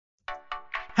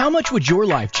How much would your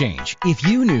life change if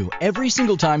you knew every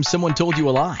single time someone told you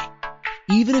a lie?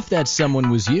 Even if that someone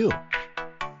was you.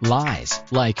 Lies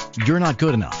like you're not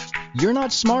good enough, you're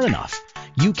not smart enough,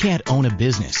 you can't own a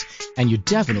business, and you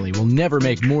definitely will never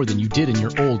make more than you did in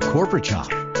your old corporate job.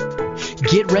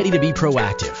 Get ready to be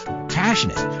proactive,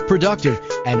 passionate, productive,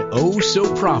 and oh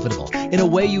so profitable in a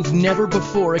way you've never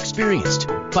before experienced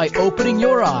by opening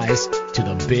your eyes to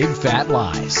the big fat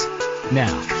lies.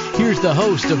 Now, here's the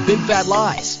host of Big Fat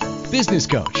Lies, business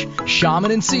coach,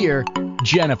 shaman and seer,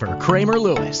 Jennifer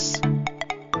Kramer-Lewis.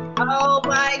 Oh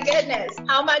my goodness.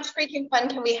 How much freaking fun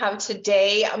can we have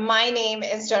today? My name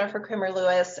is Jennifer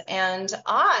Kramer-Lewis, and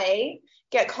I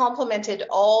get complimented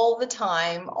all the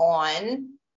time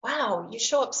on, wow, you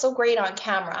show up so great on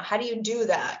camera. How do you do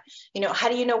that? How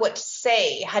do you know what to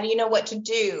say? How do you know what to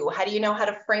do? How do you know how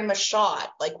to frame a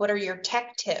shot? Like, what are your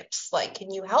tech tips? Like, can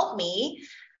you help me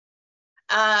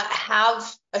have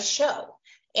a show?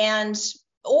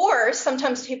 Or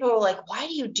sometimes people are like, why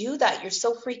do you do that? You're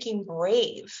so freaking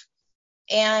brave.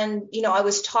 And, I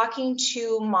was talking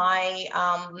to my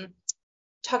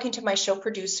show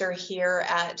producer here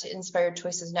at Inspired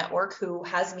Choices Network, who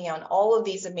has me on all of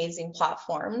these amazing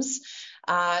platforms.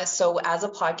 So as a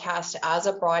podcast, as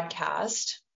a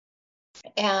broadcast.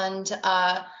 And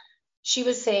she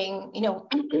was saying,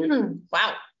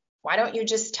 wow, why don't you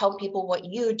just tell people what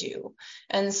you do?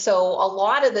 And so a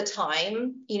lot of the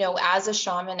time, as a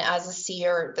shaman, as a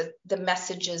seer, the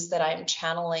messages that I'm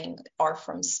channeling are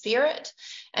from spirit.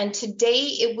 And today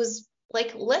it was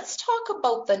like, let's talk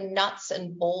about the nuts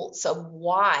and bolts of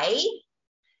why,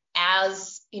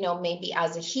 as, maybe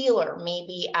as a healer,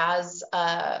 maybe as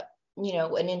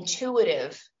an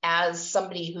intuitive, as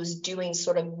somebody who's doing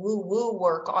sort of woo-woo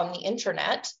work on the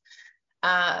internet,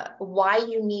 why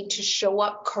you need to show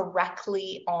up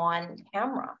correctly on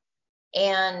camera.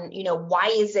 And,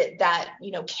 why is it that,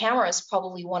 camera is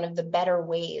probably one of the better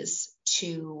ways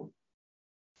to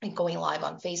going live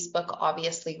on Facebook,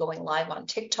 obviously going live on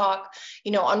TikTok,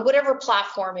 on whatever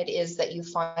platform it is that you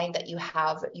find that you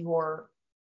have your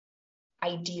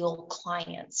ideal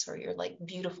clients or your like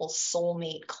beautiful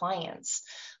soulmate clients.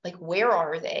 Like, where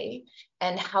are they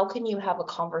and how can you have a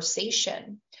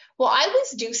conversation? Well, I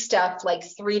always do stuff like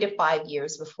 3 to 5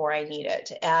 years before I need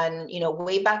it. And,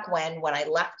 way back when I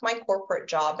left my corporate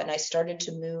job and I started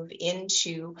to move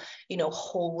into,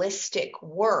 holistic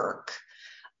work,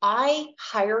 I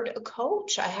hired a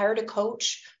coach. I hired a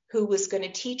coach who was going to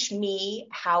teach me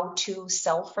how to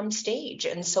sell from stage.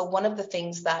 And so one of the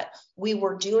things that we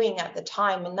were doing at the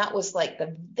time, and that was like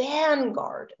the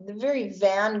very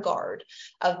vanguard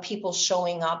of people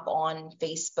showing up on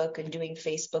Facebook and doing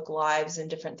Facebook Lives and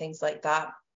different things like that.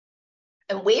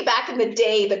 And way back in the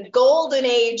day, the golden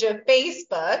age of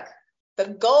Facebook, the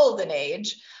golden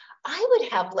age, I would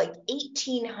have like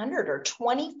 1,800 or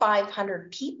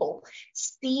 2,500 people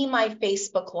see my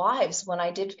Facebook Lives when I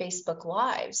did Facebook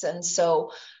Lives. And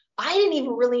so I didn't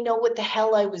even really know what the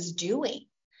hell I was doing.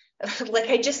 Like,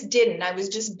 I just didn't. I was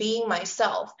just being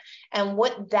myself. And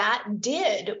what that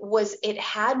did was it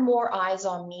had more eyes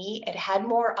on me. It had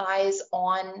more eyes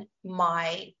on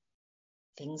my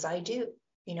things I do,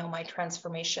 my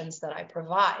transformations that I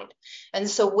provide. And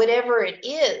so whatever it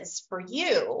is for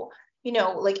you,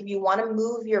 like if you want to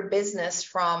move your business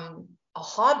from a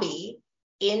hobby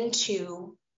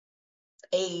into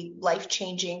a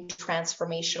life-changing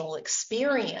transformational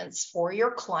experience for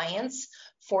your clients,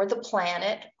 for the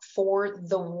planet, for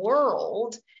the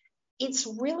world, it's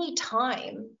really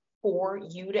time for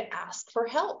you to ask for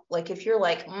help. Like if you're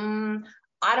like,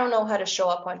 I don't know how to show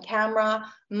up on camera.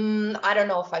 I don't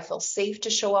know if I feel safe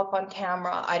to show up on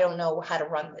camera. I don't know how to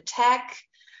run the tech.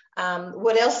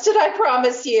 What else did I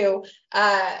promise you?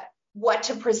 What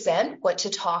to present, what to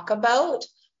talk about.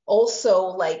 Also,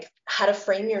 like how to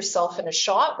frame yourself in a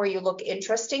shot where you look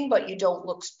interesting, but you don't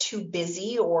look too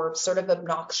busy or sort of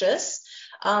obnoxious.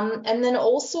 And then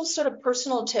also sort of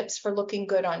personal tips for looking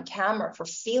good on camera, for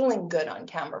feeling good on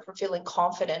camera, for feeling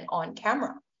confident on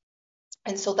camera.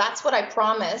 And so that's what I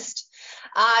promised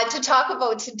to talk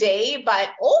about today, but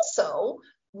also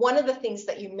one of the things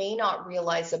that you may not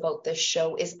realize about this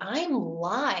show is I'm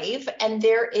live and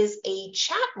there is a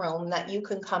chat room that you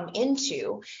can come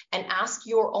into and ask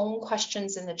your own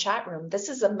questions in the chat room. This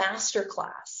is a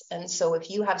masterclass. And so if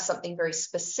you have something very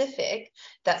specific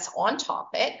that's on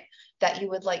topic that you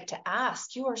would like to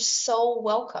ask, you are so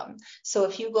welcome. So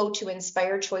if you go to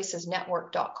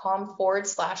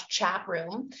inspiredchoicesnetwork.com/chat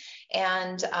room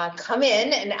and come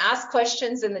in and ask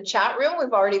questions in the chat room,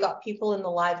 we've already got people in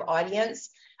the live audience.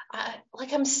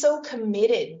 I'm so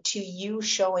committed to you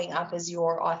showing up as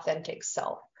your authentic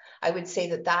self. I would say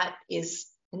that is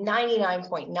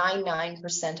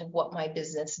 99.99% of what my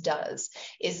business does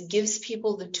is gives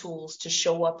people the tools to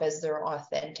show up as their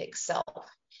authentic self.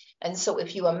 And so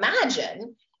if you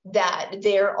imagine that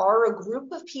there are a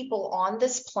group of people on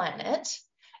this planet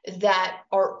that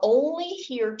are only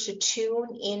here to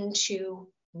tune into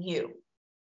you.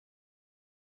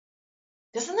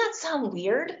 Doesn't that sound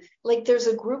weird? Like there's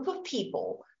a group of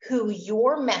people who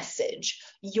your message,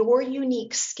 your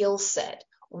unique skill set,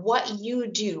 what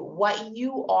you do, what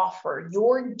you offer,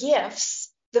 your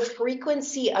gifts, the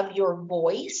frequency of your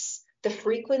voice, the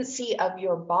frequency of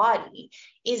your body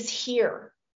is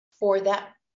here for them.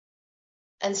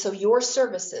 And so your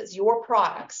services, your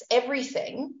products,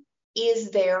 everything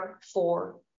is there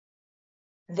for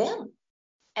them.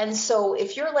 And so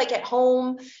if you're like at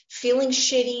home feeling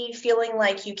shitty, feeling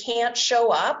like you can't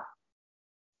show up,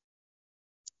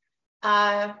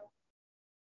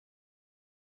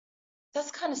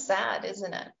 that's kind of sad,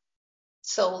 isn't it?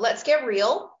 So let's get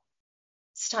real.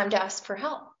 It's time to ask for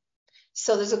help.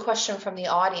 So there's a question from the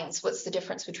audience. What's the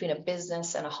difference between a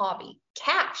business and a hobby?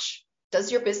 Cash. Does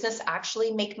your business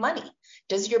actually make money?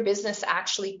 Does your business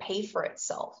actually pay for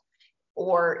itself?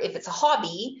 Or if it's a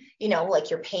hobby, like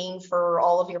you're paying for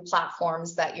all of your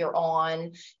platforms that you're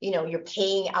on, you're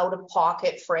paying out of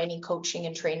pocket for any coaching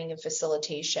and training and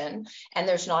facilitation, and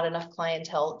there's not enough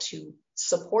clientele to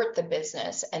support the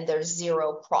business, and there's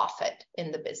zero profit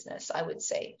in the business. I would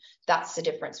say that's the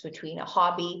difference between a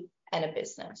hobby and a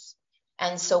business.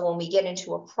 And so when we get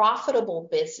into a profitable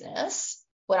business,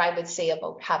 what I would say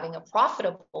about having a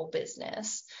profitable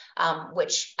business,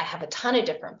 which I have a ton of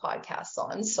different podcasts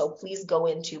on. So please go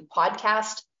into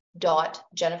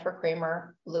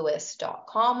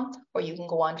podcast.jenniferkramerlewis.com, or you can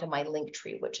go on to my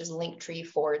Linktree, which is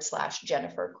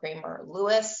Linktree/Jennifer Kramer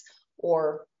Lewis,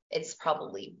 or it's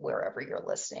probably wherever you're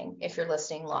listening. If you're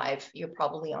listening live, you're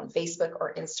probably on Facebook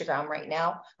or Instagram right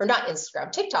now, or not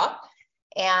Instagram, TikTok.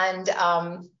 And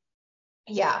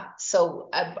so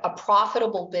a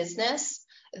profitable business,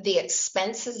 the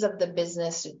expenses of the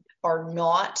business are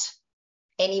not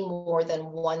any more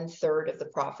than 1/3 of the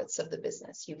profits of the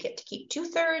business. You get to keep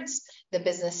 2/3, the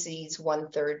business sees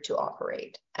 1/3 to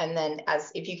operate. And then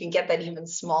if you can get that even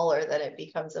smaller, then it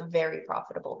becomes a very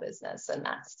profitable business. And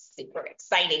that's super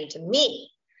exciting to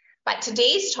me. But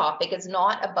today's topic is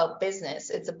not about business.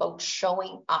 It's about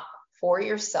showing up for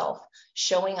yourself,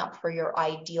 showing up for your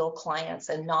ideal clients,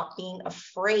 and not being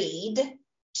afraid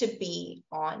to be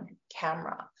on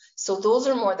camera. So those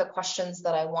are more the questions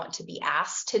that I want to be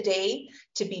asked today,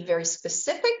 to be very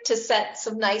specific, to set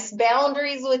some nice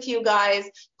boundaries with you guys.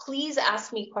 Please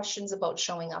ask me questions about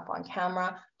showing up on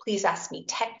camera. Please ask me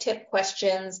tech tip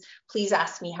questions. Please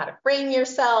ask me how to frame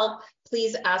yourself.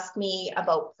 Please ask me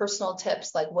about personal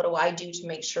tips, like what do I do to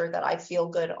make sure that I feel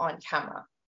good on camera?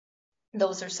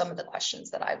 Those are some of the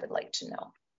questions that I would like to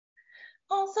know.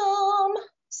 Awesome.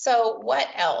 So what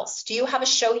else? Do you have a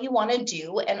show you want to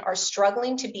do and are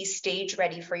struggling to be stage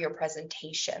ready for your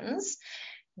presentations?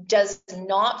 Does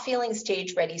not feeling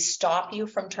stage ready stop you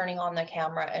from turning on the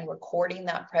camera and recording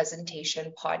that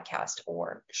presentation, podcast,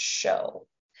 or show?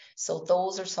 So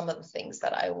those are some of the things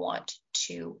that I want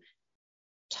to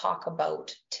talk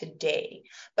about today.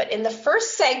 But in the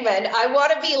first segment, I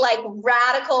want to be like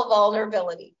radical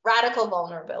vulnerability.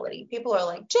 People are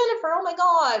like, Jennifer, oh my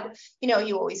God,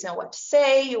 you always know what to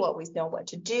say. You always know what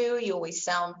to do. You always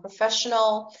sound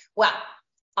professional. Well,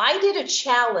 I did a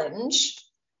challenge,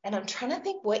 and I'm trying to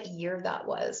think what year that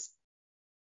was.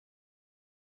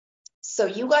 So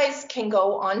you guys can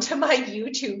go onto my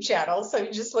YouTube channel. So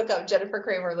you just look up Jennifer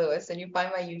Kramer Lewis and you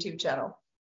find my YouTube channel.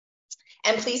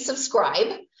 And please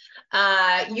subscribe.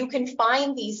 You can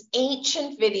find these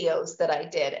ancient videos that I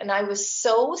did. And I was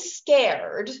so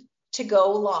scared to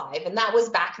go live. And that was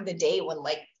back in the day when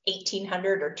like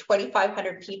 1,800 or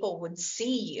 2,500 people would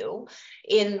see you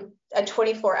in a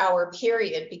 24-hour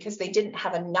period because they didn't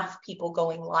have enough people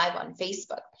going live on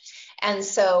Facebook. And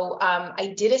so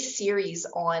I did a series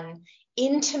on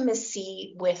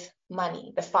intimacy with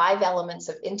money, the 5 elements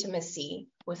of intimacy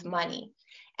with money.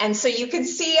 And so you can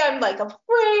see I'm like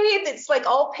afraid. It's like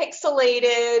all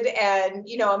pixelated and,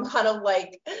 I'm kind of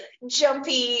like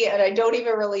jumpy and I don't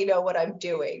even really know what I'm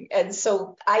doing. And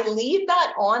so I leave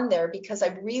that on there because I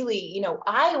really,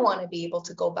 I want to be able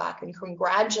to go back and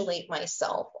congratulate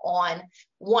myself on,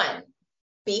 one,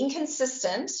 being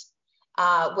consistent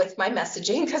with my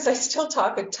messaging, because I still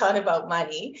talk a ton about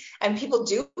money and people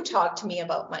do talk to me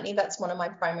about money. That's one of my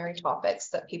primary topics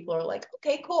that people are like,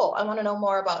 okay, cool. I want to know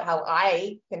more about how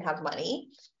I can have money.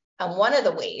 And one of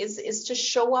the ways is to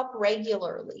show up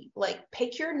regularly, like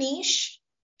pick your niche,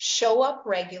 show up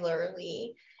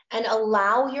regularly, and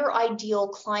allow your ideal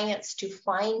clients to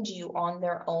find you on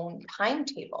their own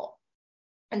timetable.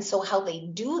 And so how they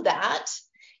do that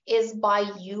is by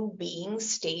you being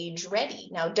stage ready.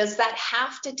 Now, does that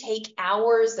have to take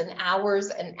hours and hours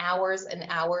and hours and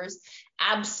hours?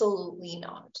 Absolutely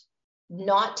not.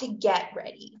 Not to get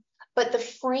ready, but the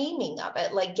framing of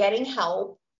it, like getting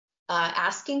help,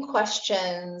 asking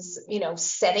questions,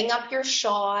 setting up your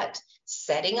shot,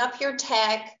 setting up your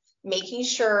tech, making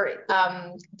sure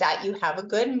that you have a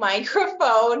good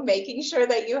microphone, making sure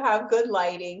that you have good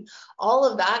lighting, all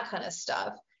of that kind of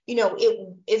stuff.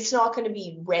 It's not going to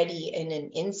be ready in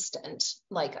an instant.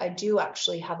 Like, I do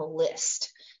actually have a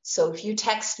list. So if you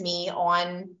text me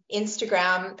on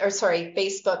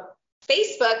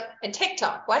Facebook and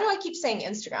TikTok. Why do I keep saying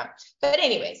Instagram? But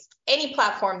anyways, any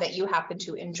platform that you happen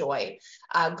to enjoy,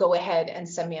 go ahead and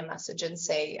send me a message and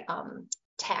say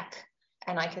tech,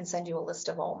 and I can send you a list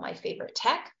of all my favorite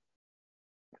tech.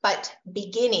 But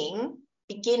beginnings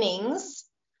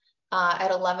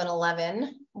at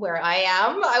 11:11, where I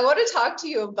am, I want to talk to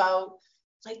you about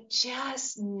like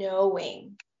just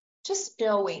knowing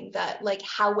that like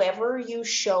however you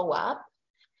show up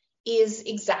is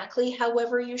exactly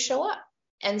however you show up.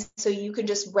 And so you can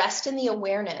just rest in the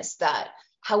awareness that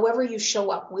however you show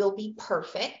up will be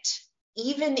perfect.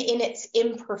 Even in its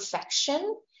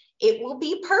imperfection, it will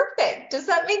be perfect. Does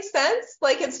that make sense?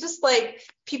 Like, it's just like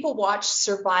people watch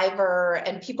Survivor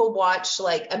and people watch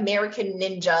like American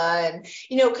Ninja, and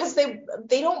because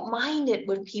they don't mind it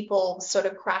when people sort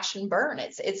of crash and burn.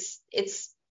 It's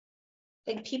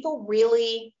like people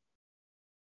really,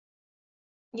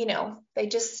 they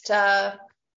just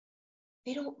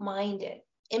they don't mind it.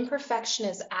 Imperfection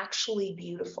is actually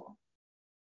beautiful.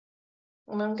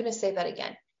 And I'm going to say that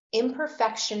again.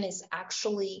 Imperfection is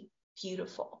actually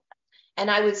beautiful. And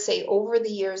I would say over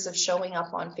the years of showing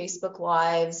up on Facebook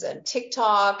Lives and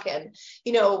TikTok and,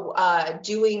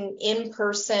 doing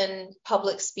in-person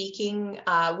public speaking,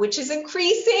 which is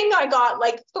increasing. I got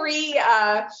like 3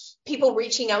 people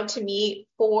reaching out to me,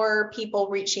 4 people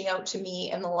reaching out to me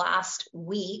in the last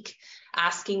week,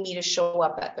 asking me to show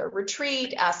up at their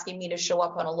retreat, asking me to show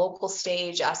up on a local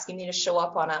stage, asking me to show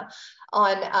up on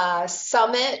a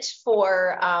summit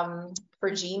for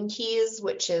Gene Keys,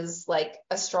 which is like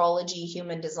astrology,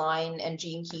 human design, and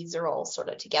Gene Keys are all sort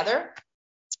of together.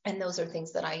 And those are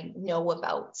things that I know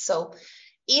about. So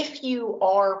if you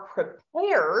are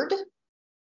prepared,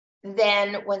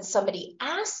 then when somebody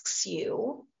asks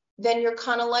you, then you're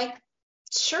kind of like,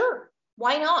 sure,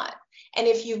 why not? And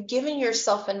if you've given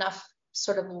yourself enough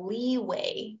sort of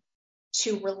leeway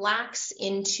to relax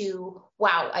into,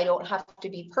 wow, I don't have to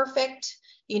be perfect.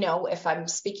 If I'm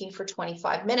speaking for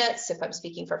 25 minutes, if I'm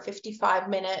speaking for 55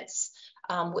 minutes,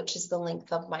 which is the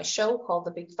length of my show called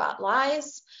The Big Fat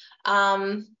Lies,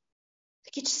 it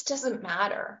just doesn't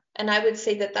matter. And I would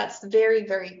say that that's the very,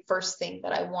 very first thing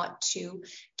that I want to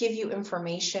give you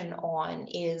information on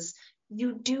is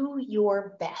you do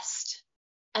your best.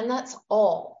 And that's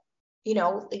all.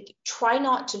 Like, try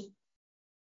not to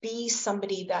be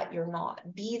somebody that you're not.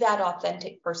 Be that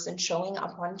authentic person showing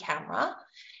up on camera.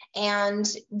 And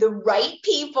the right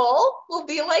people will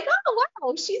be like, oh,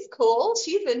 wow, she's cool.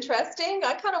 She's interesting.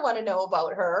 I kind of want to know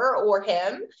about her or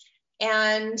him.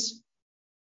 And,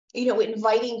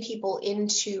 inviting people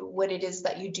into what it is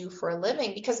that you do for a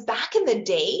living. Because back in the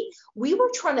day, we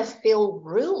were trying to fill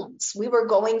rooms. We were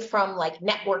going from like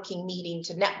networking meeting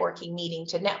to networking meeting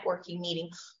to networking meeting,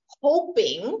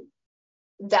 hoping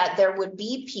that there would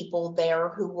be people there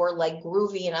who were like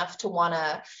groovy enough to want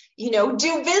to,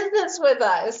 do business with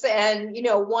us and,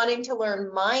 wanting to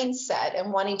learn mindset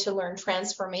and wanting to learn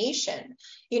transformation.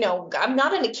 I'm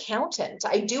not an accountant.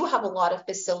 I do have a lot of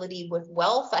facility with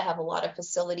wealth. I have a lot of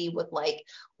facility with like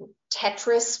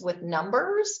Tetris with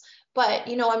numbers, but,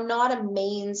 I'm not a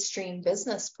mainstream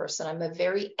business person. I'm a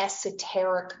very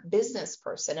esoteric business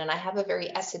person, and I have a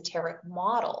very esoteric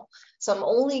model. So I'm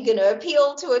only going to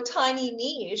appeal to a tiny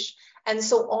niche. And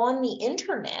so on the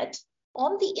internet,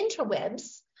 on the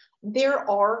interwebs, there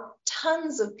are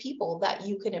tons of people that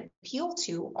you can appeal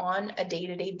to on a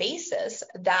day-to-day basis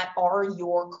that are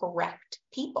your correct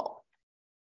people.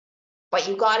 But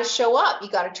you got to show up. You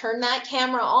got to turn that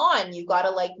camera on. You got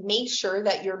to like make sure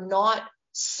that you're not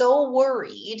so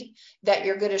worried that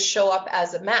you're going to show up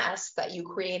as a mess that you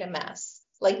create a mess.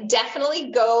 Like,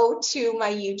 definitely go to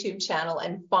my YouTube channel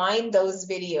and find those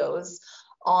videos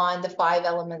on the 5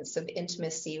 elements of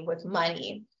intimacy with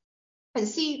money and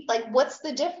see like, what's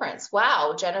the difference?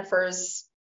 Wow, Jennifer's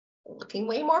looking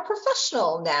way more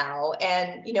professional now.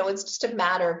 And, it's just a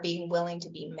matter of being willing to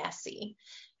be messy.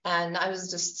 And I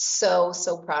was just so,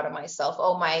 so proud of myself.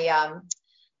 Oh,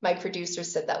 My producer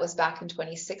said that was back in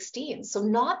 2016. So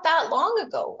not that long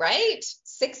ago, right?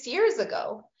 6 years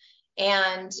ago.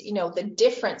 And, the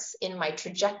difference in my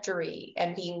trajectory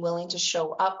and being willing to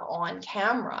show up on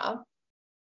camera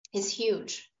is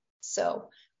huge. So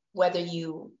whether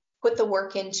you put the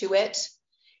work into it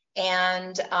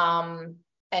and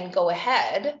go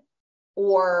ahead,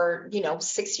 or,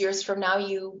 6 years from now,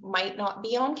 you might not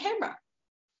be on camera.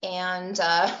 And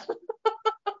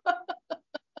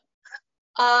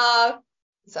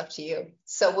it's up to you.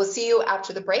 So we'll see you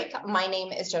after the break. My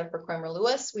name is Jennifer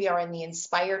Kramer-Lewis. We are in the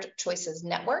Inspired Choices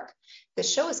Network. The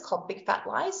show is called Big Fat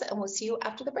Lies, and we'll see you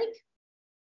after the break.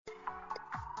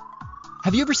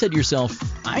 Have you ever said to yourself,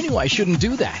 I knew I shouldn't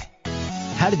do that?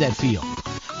 How did that feel?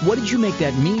 What did you make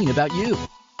that mean about you?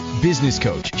 Business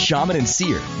coach, shaman, and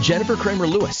seer Jennifer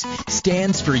Kramer-Lewis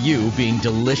stands for you being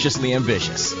deliciously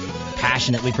ambitious,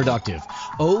 passionately productive,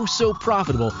 oh so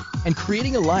profitable, and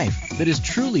creating a life that is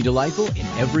truly delightful in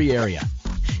every area.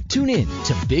 Tune in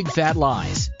to Big Fat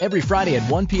Lies every Friday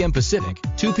at 1 p.m. Pacific,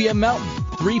 2 p.m. Mountain,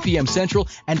 3 p.m. Central,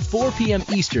 and 4 p.m.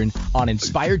 Eastern on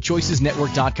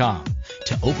InspiredChoicesNetwork.com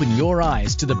to open your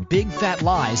eyes to the big fat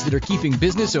lies that are keeping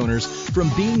business owners from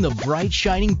being the bright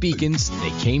shining beacons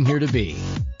they came here to be.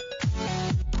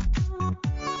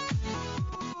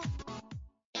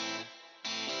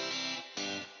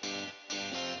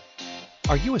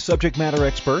 Are you a subject matter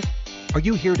expert? Are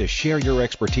you here to share your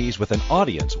expertise with an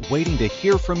audience waiting to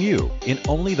hear from you in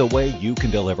only the way you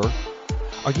can deliver?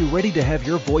 Are you ready to have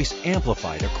your voice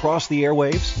amplified across the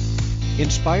airwaves?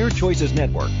 Inspired Choices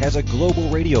Network has a global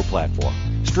radio platform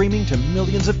streaming to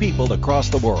millions of people across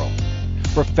the world.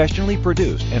 Professionally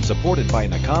produced and supported by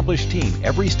an accomplished team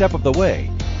every step of the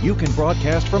way, you can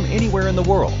broadcast from anywhere in the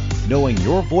world, knowing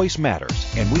your voice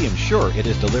matters, and we ensure it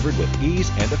is delivered with ease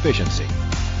and efficiency.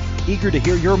 Eager to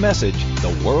hear your message,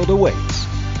 the world awaits.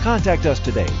 Contact us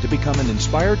today to become an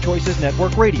Inspired Choices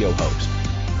Network radio host.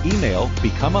 Email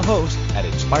become a host at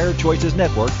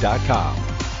inspiredchoicesnetwork.com.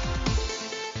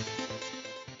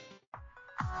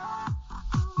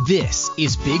 This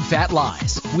is Big Fat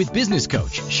Lies with business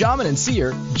coach, shaman, and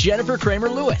seer Jennifer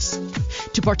Kramer-Lewis.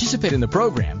 To participate in the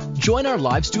program, join our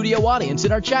live studio audience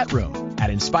in our chat room at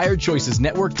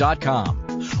InspiredChoicesNetwork.com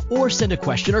or send a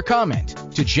question or comment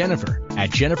to Jennifer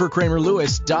at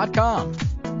JenniferKramerLewis.com.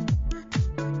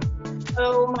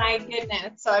 Oh my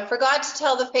goodness. So I forgot to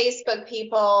tell the Facebook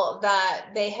people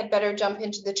that they had better jump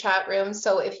into the chat room.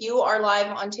 So if you are live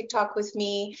on TikTok with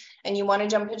me and you want to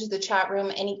jump into the chat room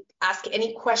and ask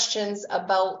any questions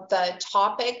about the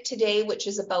topic today, which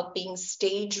is about being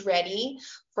stage ready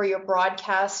for your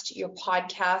broadcast, your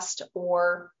podcast,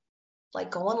 or like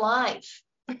going live.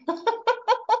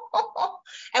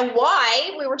 And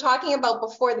why we were talking about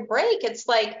before the break, it's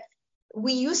like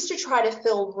we used to try to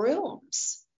fill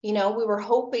rooms. We were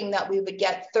hoping that we would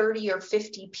get 30 or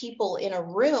 50 people in a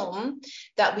room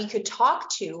that we could talk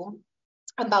to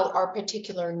about our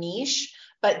particular niche.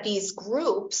 But these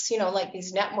groups, like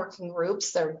these networking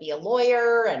groups, there would be a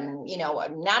lawyer and, a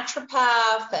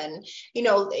naturopath and,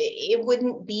 it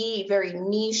wouldn't be very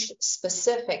niche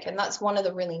specific. And that's one of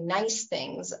the really nice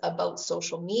things about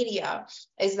social media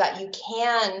is that you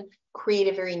can create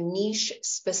a very niche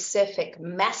specific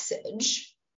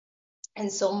message.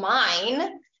 And so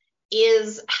mine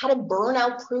is how to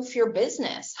burnout proof your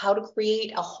business, how to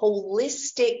create a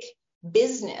holistic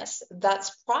business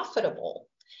that's profitable.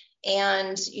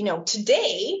 And,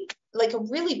 today, like a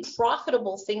really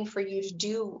profitable thing for you to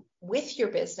do with your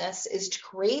business is to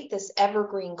create this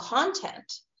evergreen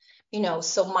content.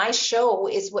 So my show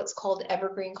is what's called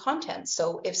evergreen content.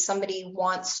 So if somebody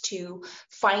wants to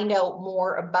find out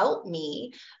more about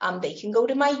me, they can go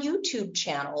to my YouTube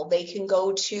channel. They can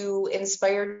go to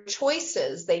Inspired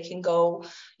Choices. They can go,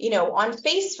 on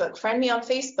Facebook, friend me on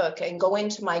Facebook and go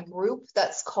into my group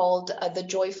that's called The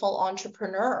Joyful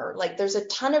Entrepreneur. Like there's a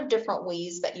ton of different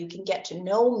ways that you can get to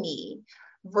know me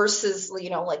versus,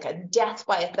 like a death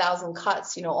by 1,000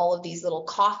 cuts, all of these little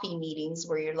coffee meetings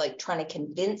where you're like trying to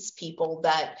convince people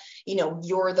that,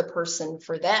 you're the person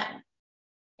for them.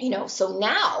 So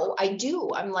now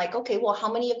I'm like, okay, well,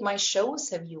 how many of my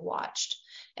shows have you watched?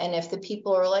 And if the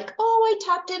people are like, oh, I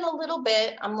tapped in a little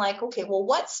bit, I'm like, okay, well,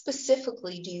 what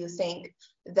specifically do you think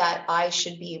that I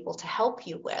should be able to help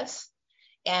you with?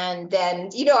 And then,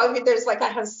 there's like, I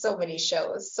have so many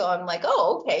shows. So I'm like,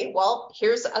 oh, okay, well,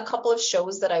 here's a couple of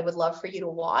shows that I would love for you to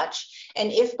watch.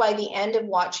 And if by the end of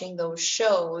watching those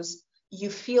shows, you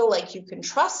feel like you can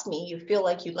trust me, you feel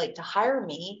like you'd like to hire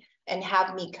me and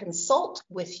have me consult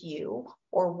with you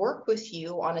or work with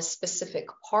you on a specific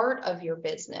part of your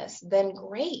business, then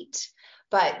great.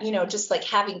 But, just like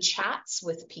having chats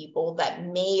with people that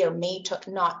may or may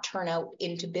not turn out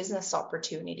into business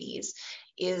opportunities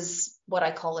is what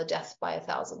I call a death by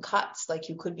 1,000 cuts. Like,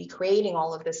 you could be creating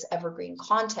all of this evergreen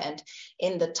content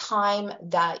in the time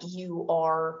that you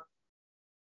are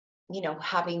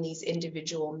having these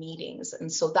individual meetings.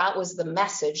 And so that was the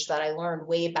message that I learned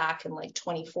way back in like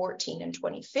 2014 and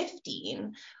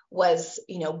 2015 was,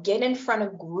 get in front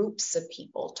of groups of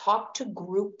people, talk to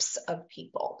groups of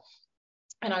people.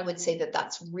 And I would say that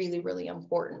that's really, really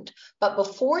important. But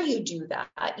before you do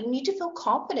that, you need to feel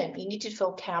confident. You need to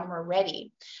feel camera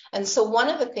ready. And so one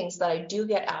of the things that I do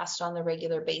get asked on the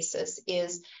regular basis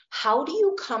is, how do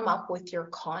you come up with your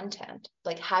content?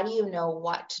 Like, how do you know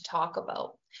what to talk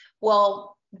about?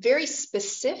 Well, very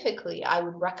specifically, I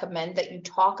would recommend that you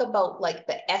talk about like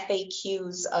the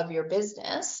FAQs of your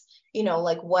business,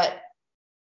 like what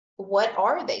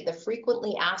are they? The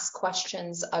frequently asked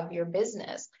questions of your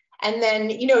business. And then,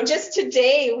 just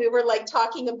today we were like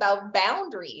talking about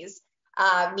boundaries,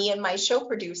 me and my show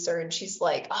producer, and she's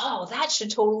like, oh, that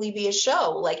should totally be a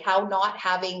show. Like, how not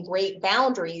having great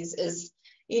boundaries is,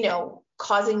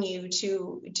 causing you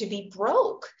to be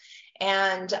broke.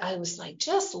 And I was like,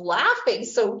 just laughing.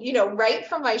 So, right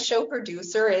from my show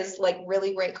producer is like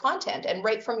really great content, and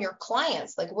right from your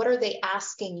clients, like, what are they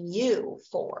asking you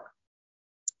for?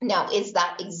 Now, is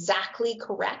that exactly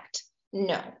correct?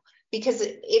 No. Because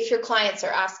if your clients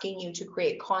are asking you to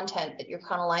create content that you're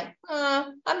kind of like,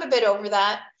 I'm a bit over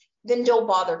that, then don't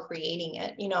bother creating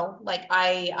it. Like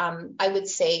I would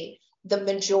say the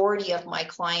majority of my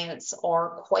clients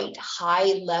are quite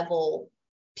high level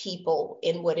people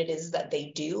in what it is that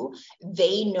they do.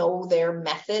 They know their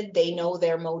method, they know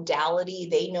their modality,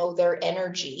 they know their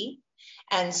energy.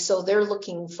 And so they're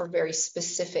looking for very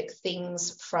specific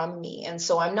things from me. And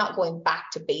so I'm not going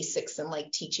back to basics and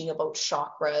like teaching about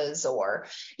chakras or,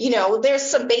 there's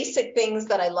some basic things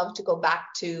that I love to go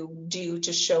back to do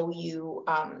to show you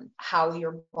how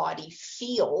your body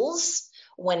feels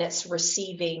when it's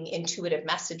receiving intuitive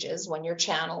messages, when you're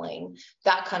channeling,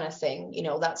 that kind of thing.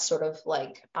 That's sort of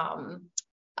like,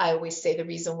 I always say the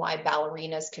reason why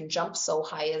ballerinas can jump so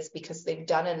high is because they've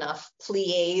done enough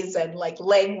plies and like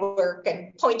leg work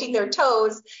and pointing their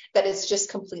toes that it's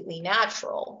just completely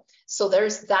natural. So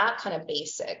there's that kind of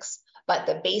basics. But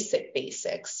the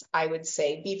basics, I would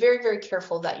say, be very, very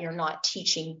careful that you're not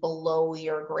teaching below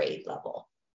your grade level,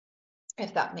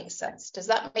 if that makes sense. Does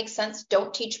that make sense?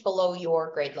 Don't teach below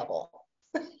your grade level.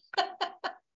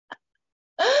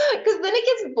 Because then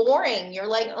it gets boring. You're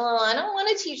like, oh, I don't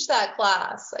want to teach that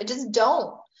class. I just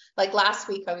don't. Like last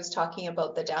week, I was talking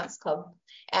about the dance club,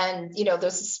 and there's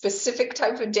a specific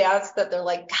type of dance that they're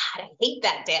like, God, I hate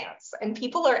that dance, and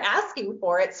people are asking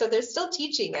for it, so they're still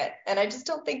teaching it, and I just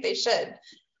don't think they should.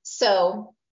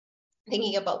 So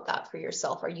thinking about that for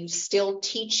yourself, are you still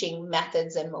teaching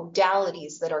methods and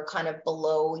modalities that are kind of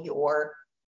below your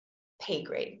pay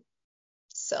grade?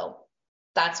 So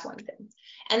that's one thing.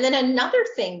 And then another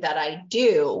thing that I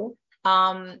do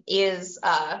is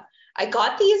I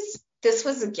got these. This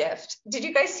was a gift. Did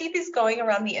you guys see these going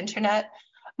around the internet?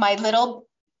 My little,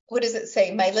 what does it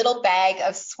say? My little bag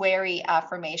of sweary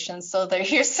affirmations. So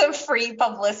here's some free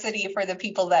publicity for the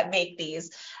people that make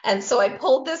these. And so I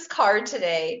pulled this card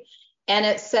today, and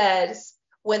it says,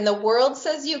 when the world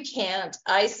says you can't,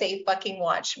 I say fucking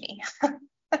watch me.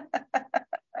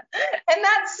 And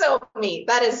that's so me.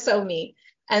 That is so me.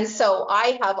 And so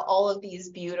I have all of these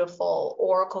beautiful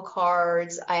oracle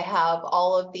cards. I have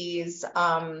all of these,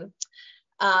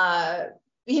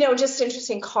 just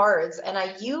interesting cards. And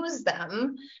I use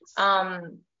them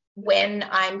when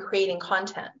I'm creating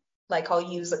content. Like I'll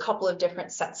use a couple of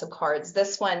different sets of cards.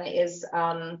 This one is,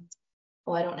 I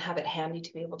don't have it handy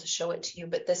to be able to show it to you,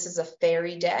 but this is a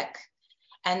fairy deck.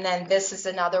 And then this is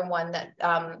another one that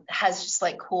has just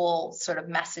like cool sort of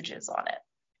messages on it.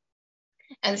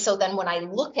 And so then when I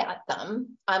look at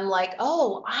them, I'm like,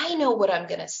 oh, I know what I'm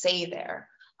going to say there.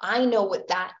 I know what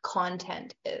that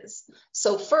content is.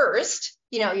 So first,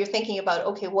 you're thinking about,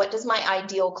 okay, what does my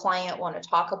ideal client want to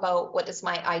talk about? What does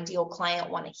my ideal client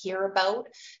want to hear about?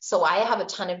 So I have a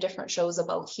ton of different shows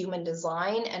about human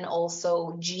design and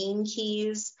also gene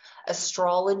keys,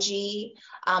 astrology.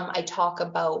 I talk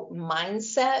about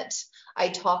mindset. I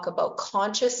talk about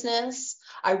consciousness.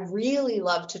 I really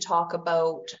love to talk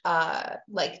about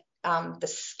the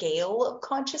scale of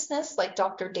consciousness, like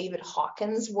Dr. David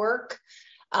Hawkins' work.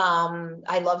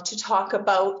 I love to talk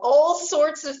about all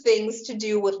sorts of things to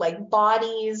do with like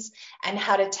bodies and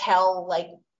how to tell like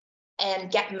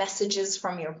and get messages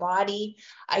from your body.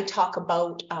 I talk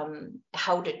about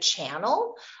how to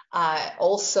channel,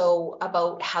 also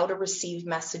about how to receive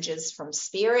messages from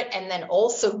spirit. And then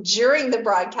also during the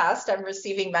broadcast, I'm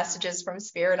receiving messages from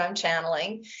spirit, I'm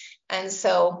channeling. And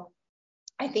so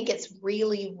I think it's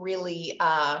really, really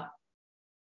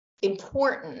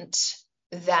important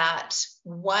that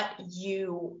what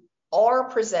you are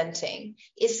presenting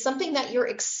is something that you're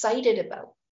excited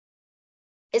about.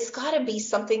 It's got to be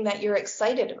something that you're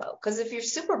excited about, because if you're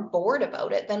super bored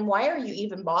about it, then why are you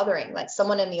even bothering? Like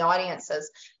someone in the audience says,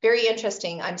 very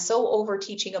interesting, I'm so over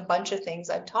teaching a bunch of things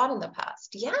I've taught in the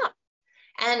past. Yeah.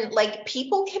 And like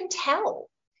people can tell,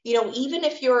 even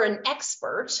if you're an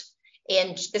expert,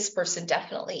 and this person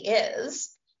definitely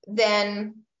is,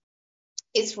 then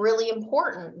it's really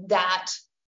important that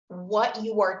what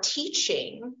you are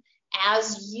teaching,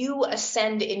 as you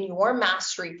ascend in your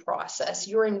mastery process,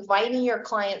 you're inviting your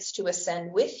clients to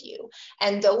ascend with you.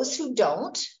 And those who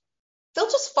don't,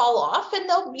 they'll just fall off and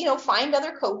they'll, find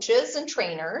other coaches and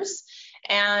trainers,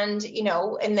 and,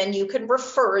 and then you can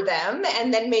refer them,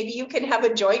 and then maybe you can have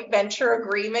a joint venture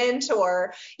agreement,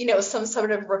 or, some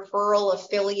sort of referral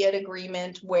affiliate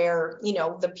agreement where,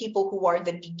 the people who are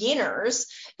the beginners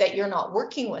that you're not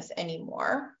working with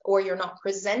anymore, or you're not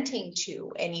presenting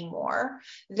to anymore,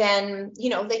 then,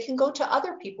 they can go to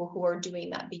other people who are doing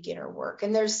that beginner work.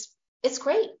 And it's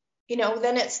great.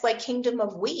 Then it's like kingdom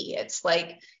of we. It's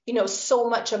like, so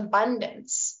much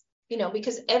abundance,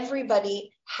 because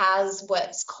everybody has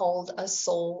what's called a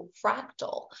soul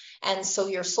fractal. And so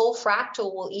your soul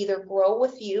fractal will either grow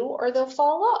with you or they'll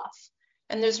fall off.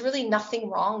 And there's really nothing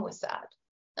wrong with that.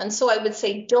 And so I would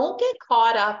say, don't get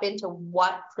caught up into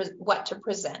what to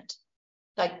present.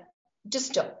 Like,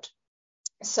 just don't.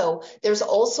 So there's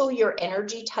also your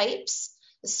energy types.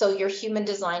 So your human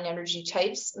design energy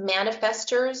types,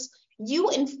 manifestors,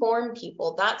 you inform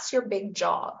people. That's your big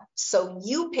job. So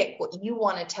you pick what you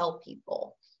want to tell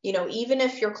people. Even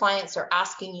if your clients are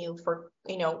asking you for,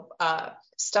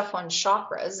 stuff on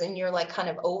chakras and you're like kind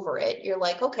of over it, you're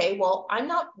like, okay, well, I'm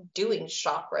not doing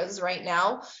chakras right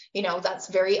now. That's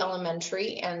very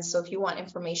elementary. And so if you want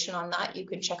information on that, you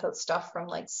can check out stuff from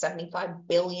like 75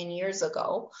 billion years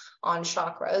ago on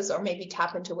chakras, or maybe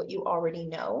tap into what you already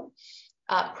know.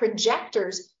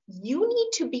 Projectors, you need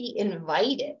to be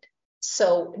invited.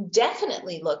 So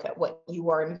definitely look at what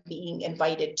you are being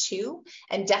invited to,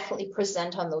 and definitely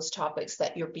present on those topics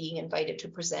that you're being invited to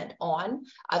present on.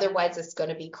 Otherwise, it's going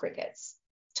to be crickets,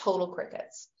 total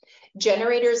crickets.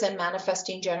 Generators and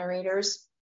manifesting generators,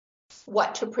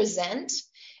 what to present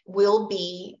will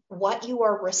be what you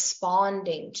are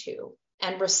responding to.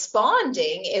 And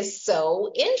responding is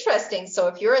so interesting. So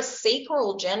if you're a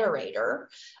sacral generator,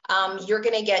 you're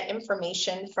going to get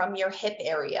information from your hip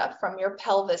area, from your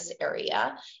pelvis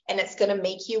area, and it's going to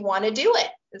make you want to do it.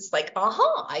 It's like,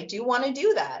 I do want to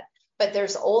do that. But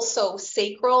there's also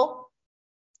sacral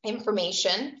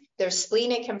information, there's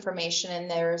splenic information, and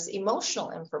there's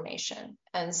emotional information.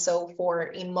 And so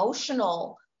for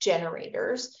emotional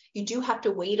generators, you do have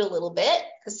to wait a little bit,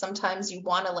 because sometimes you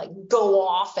want to like go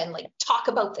off and like talk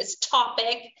about this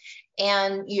topic,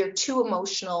 and you're too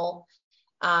emotional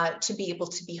to be able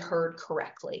to be heard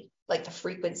correctly. Like the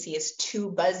frequency is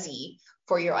too buzzy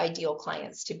for your ideal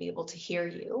clients to be able to hear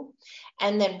you.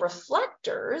 And then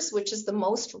reflectors, which is the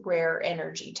most rare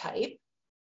energy type,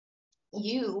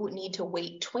 you need to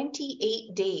wait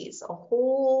 28 days, a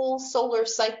whole solar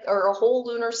cycle or a whole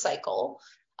lunar cycle,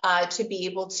 to be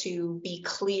able to be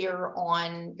clear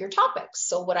on your topics.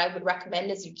 So what I would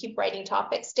recommend is you keep writing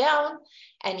topics down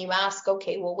and you ask,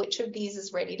 okay, well, which of these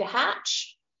is ready to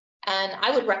hatch? And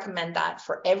I would recommend that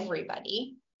for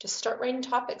everybody. Just start writing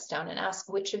topics down and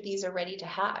ask which of these are ready to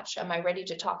hatch. Am I ready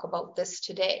to talk about this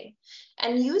today?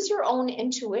 And use your own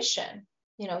intuition.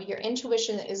 Your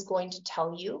intuition is going to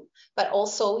tell you, but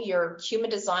also your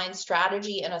human design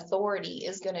strategy and authority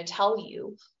is going to tell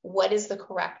you what is the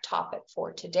correct topic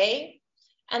for today.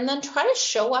 And then try to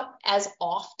show up as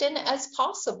often as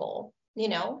possible.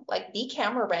 Like be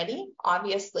camera ready,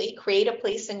 obviously. Create a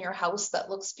place in your house that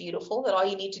looks beautiful, that all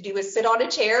you need to do is sit on a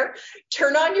chair,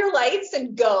 turn on your lights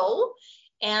and go.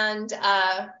 And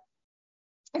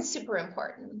it's super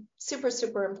important, super,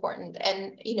 super important.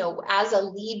 And, as a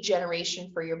lead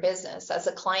generation for your business, as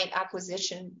a client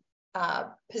acquisition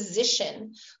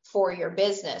position for your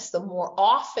business, the more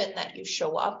often that you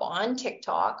show up on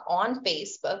TikTok, on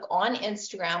Facebook, on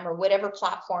Instagram, or whatever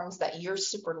platforms that you're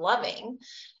super loving,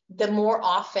 the more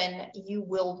often you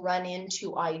will run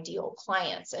into ideal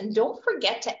clients. And don't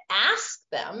forget to ask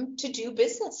them to do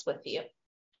business with you.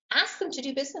 ask them to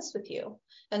do business with you.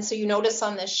 And so you notice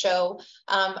on this show,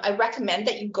 I recommend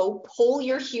that you go pull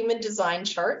your human design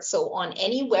chart. So on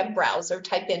any web browser,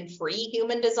 type in free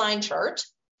human design chart,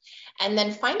 and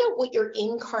then find out what your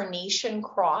incarnation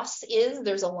cross is.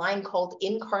 There's a line called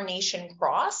incarnation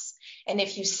cross. And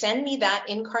if you send me that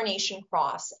incarnation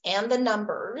cross and the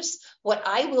numbers, what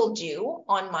I will do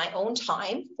on my own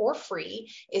time for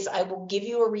free is I will give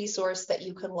you a resource that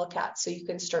you can look at so you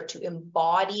can start to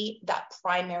embody that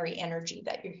primary energy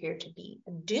that you're here to be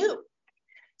and do.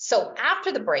 So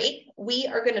after the break, we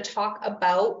are going to talk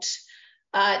about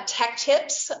tech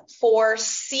tips for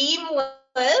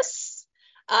seamless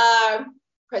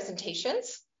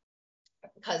presentations,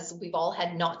 because we've all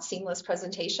had not seamless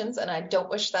presentations, and I don't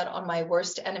wish that on my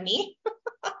worst enemy.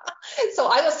 So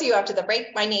I will see you after the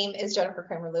break. My name is Jennifer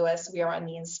Kramer Lewis. We are on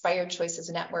the Inspired Choices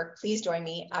Network. Please join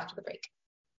me after the break.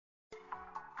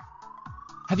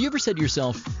 Have you ever said to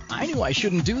yourself, I knew I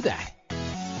shouldn't do that?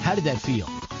 How did that feel?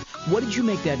 What did you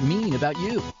make that mean about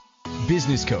you?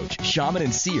 Business coach, shaman,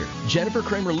 and seer Jennifer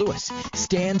Kramer Lewis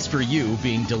stands for you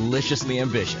being deliciously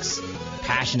ambitious,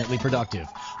 passionately productive,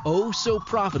 oh so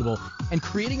profitable, and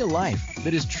creating a life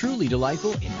that is truly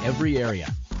delightful in every area.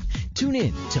 Tune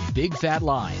in to Big Fat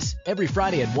Lies every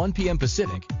Friday at 1 p.m.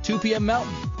 Pacific, 2 p.m.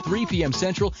 Mountain, 3 p.m.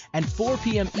 Central, and 4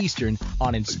 p.m. Eastern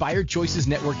on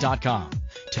InspiredChoicesNetwork.com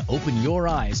to open your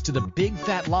eyes to the big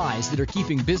fat lies that are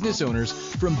keeping business owners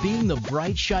from being the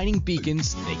bright shining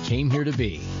beacons they came here to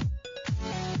be.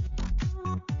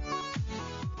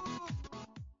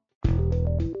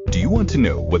 Do you want to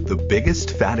know what the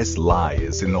biggest, fattest lie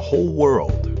is in the whole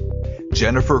world?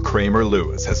 Jennifer Kramer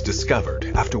Lewis has discovered,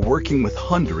 after working with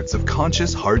hundreds of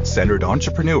conscious, heart-centered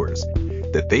entrepreneurs,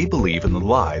 that they believe in the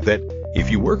lie that if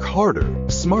you work harder,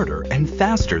 smarter, and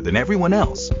faster than everyone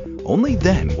else, only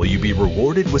then will you be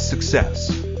rewarded with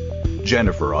success.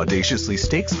 Jennifer audaciously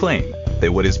stakes claim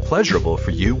that what is pleasurable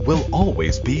for you will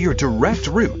always be your direct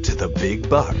route to the big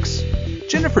bucks.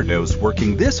 Jennifer knows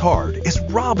working this hard is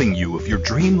robbing you of your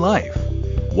dream life.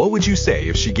 What would you say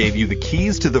if she gave you the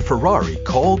keys to the Ferrari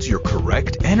called your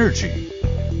correct energy?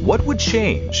 What would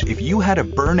change if you had a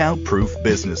burnout-proof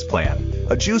business plan,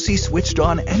 a juicy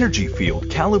switched-on energy field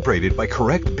calibrated by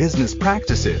correct business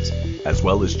practices, as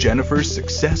well as Jennifer's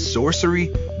success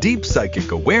sorcery, deep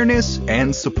psychic awareness,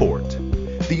 and support?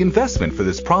 The investment for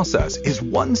this process is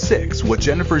 1/6 what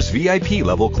Jennifer's VIP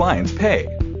level clients pay.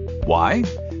 Why?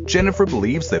 Jennifer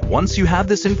believes that once you have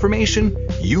this information,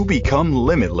 you become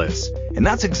limitless. And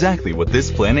that's exactly what this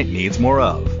planet needs more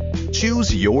of.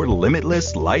 Choose your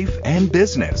limitless life and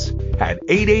business at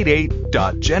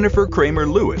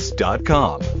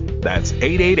 888.jenniferkramerlewis.com. That's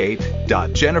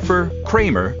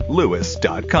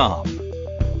 888.jenniferkramerlewis.com.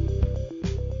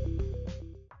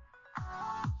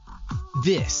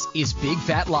 This is Big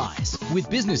Fat Lies with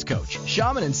business coach,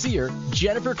 shaman, and seer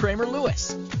Jennifer Kramer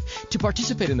Lewis. To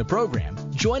participate in the program,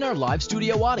 join our live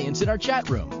studio audience in our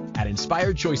chat room at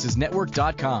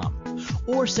InspiredChoicesNetwork.com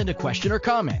or send a question or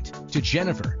comment to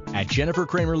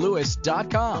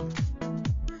Jennifer@JenniferKramerLewis.com.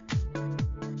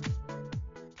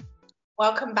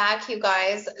 Welcome back, you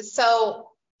guys. So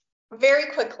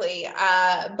very quickly,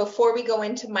 before we go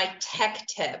into my tech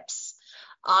tips,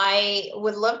 I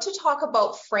would love to talk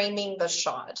about framing the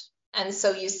shot. And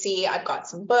so you see, I've got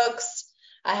some books,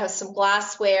 I have some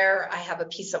glassware, I have a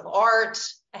piece of art,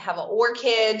 I have an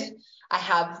orchid, I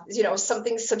have,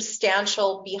 something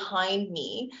substantial behind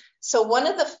me. So one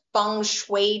of the feng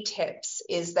shui tips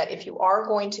is that if you are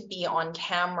going to be on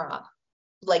camera,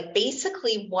 like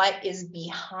basically what is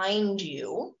behind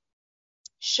you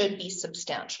should be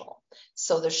substantial.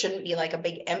 So there shouldn't be like a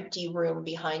big empty room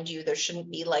behind you. There shouldn't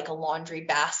be like a laundry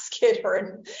basket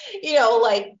or,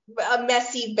 like a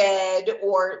messy bed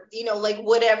or, like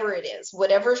whatever it is,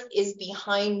 whatever is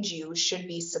behind you should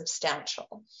be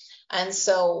substantial. And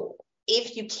so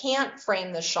if you can't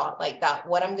frame the shot like that,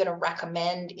 what I'm going to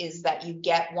recommend is that you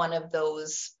get one of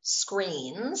those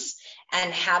screens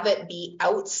and have it be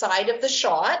outside of the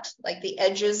shot, like the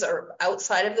edges are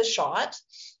outside of the shot.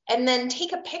 And then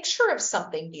take a picture of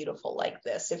something beautiful like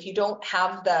this. If you don't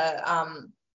have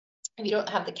the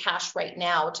cash right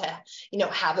now to,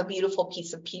 have a beautiful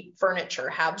piece of furniture,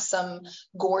 have some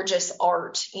gorgeous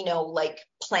art, like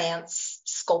plants,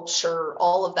 sculpture,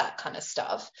 all of that kind of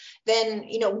stuff, then,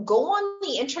 go on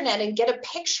the internet and get a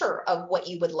picture of what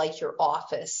you would like your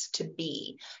office to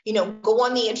be. Go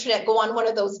on the internet, go on one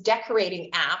of those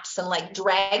decorating apps and like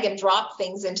drag and drop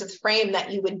things into the frame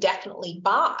that you would definitely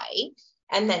buy.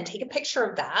 And then take a picture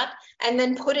of that and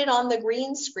then put it on the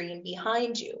green screen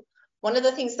behind you. One of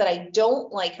the things that I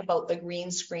don't like about the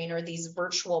green screen or these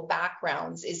virtual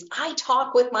backgrounds is I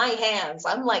talk with my hands.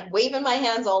 I'm like waving my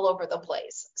hands all over the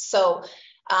place. So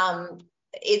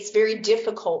it's very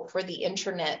difficult for the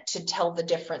internet to tell the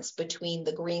difference between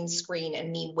the green screen and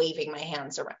me waving my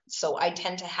hands around. So I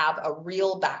tend to have a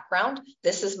real background.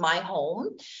 This is my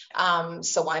home.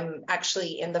 So I'm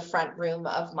actually in the front room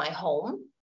of my home.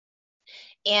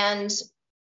 And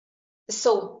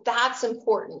so that's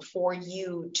important for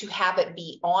you to have it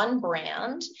be on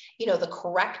brand, the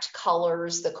correct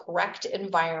colors, the correct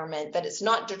environment, that it's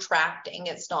not detracting.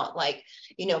 It's not like,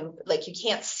 like you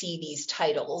can't see these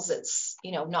titles. It's,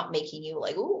 not making you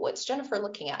like, ooh, what's Jennifer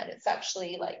looking at? It's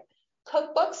actually like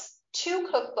cookbooks, 2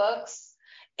 cookbooks,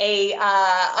 a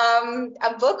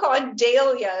book on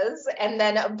dahlias, and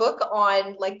then a book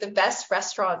on like the best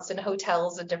restaurants and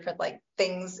hotels and different like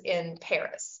things in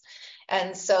Paris.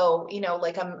 And so,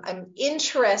 like I'm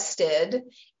interested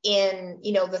in,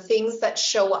 the things that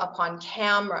show up on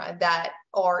camera that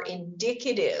are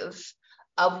indicative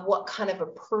of what kind of a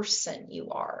person you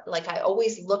are. Like I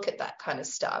always look at that kind of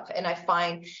stuff. And I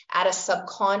find at a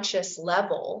subconscious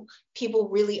level, people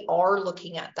really are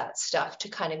looking at that stuff to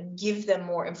kind of give them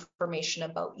more information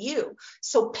about you.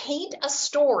 So paint a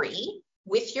story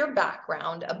with your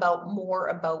background about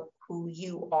who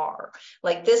you are.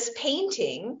 Like this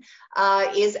painting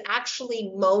is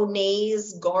actually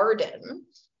Monet's garden,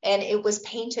 and it was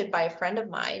painted by a friend of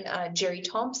mine, Jerry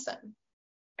Thompson.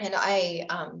 And I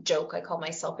joke, I call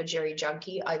myself a Jerry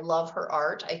junkie. I love her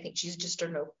art. I think she's just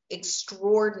an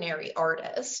extraordinary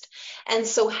artist. And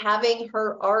so having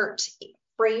her art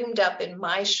framed up in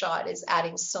my shot is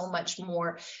adding so much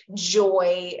more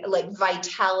joy, like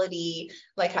vitality.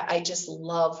 Like I just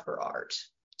love her art.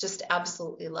 Just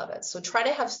absolutely love it. So try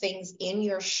to have things in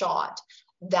your shot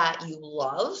that you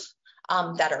love,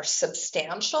 that are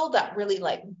substantial, that really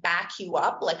like back you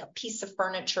up, like a piece of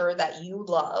furniture that you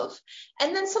love.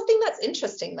 And then something that's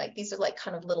interesting, like these are like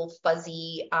kind of little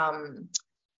fuzzy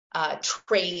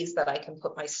trays that I can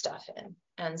put my stuff in.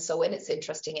 And so when it's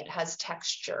interesting, it has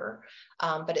texture,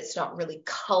 but it's not really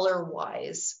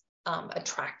color-wise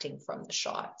attracting from the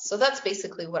shot. So that's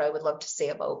basically what I would love to say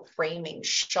about framing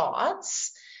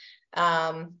shots.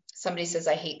 Somebody says,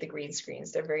 I hate the green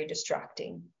screens. They're very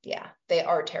distracting. Yeah, they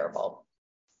are terrible.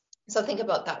 So think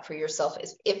about that for yourself.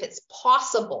 If it's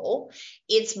possible,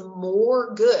 it's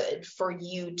more good for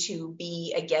you to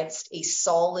be against a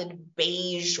solid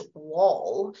beige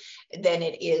wall than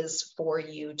it is for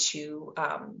you to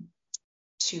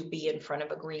be in front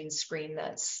of a green screen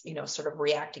that's, sort of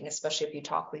reacting, especially if you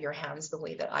talk with your hands the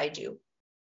way that I do.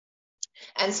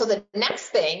 And so the next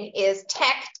thing is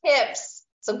tech tips.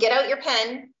 So get out your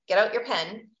pen,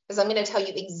 because I'm going to tell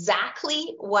you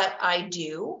exactly what I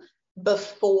do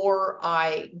before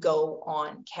I go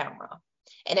on camera.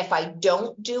 And if I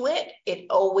don't do it, it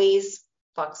always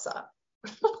fucks up.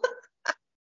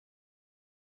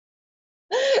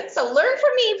 So learn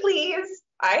from me, please.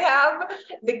 I have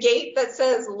the gate that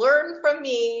says learn from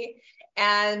me.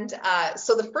 And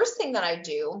so the first thing that I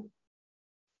do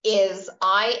is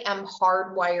I am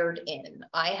hardwired in.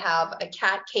 I have a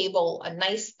cat cable, a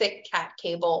nice thick cat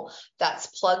cable that's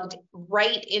plugged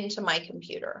right into my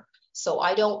computer. So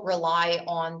I don't rely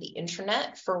on the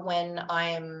internet for when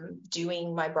I'm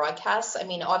doing my broadcasts. I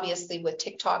mean, obviously with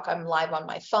TikTok, I'm live on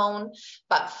my phone,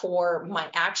 but for my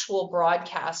actual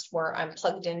broadcast where I'm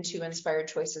plugged into Inspired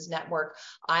Choices Network,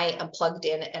 I am plugged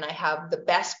in and I have the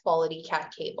best quality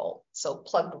cat cable. So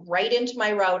plugged right into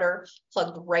my router,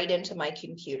 plugged right into my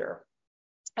computer.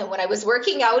 And when I was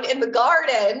working out in the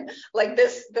garden, like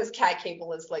this cat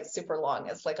cable is like super long.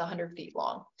 It's like 100 feet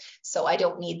long. So I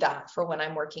don't need that for when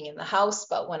I'm working in the house,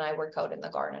 but when I work out in the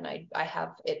garden, I have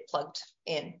it plugged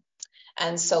in.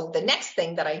 And so the next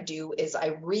thing that I do is I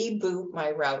reboot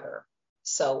my router.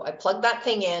 So I plug that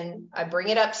thing in, I bring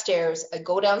it upstairs, I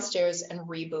go downstairs and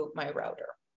reboot my router.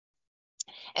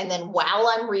 And then while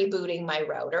I'm rebooting my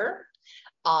router,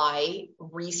 I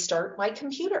restart my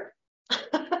computer.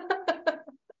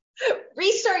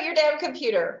 Restart your damn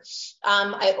computer.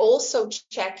 I also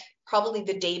check probably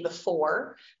the day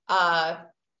before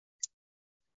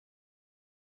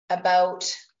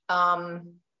about,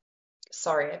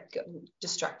 sorry, I got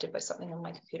distracted by something on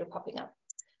my computer popping up.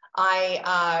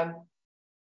 I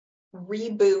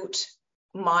reboot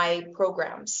my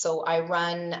programs. So I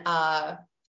run,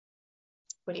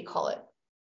 what do you call it?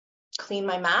 Clean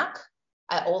my Mac.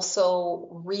 I also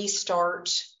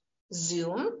restart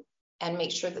Zoom and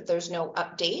make sure that there's no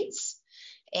updates.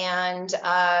 And,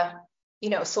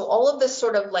 so all of this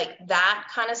sort of like that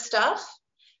kind of stuff,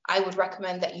 I would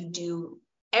recommend that you do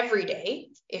every day.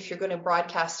 If you're going to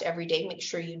broadcast every day, make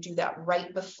sure you do that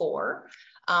right before.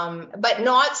 But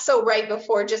not so right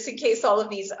before, just in case all of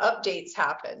these updates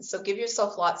happen. So give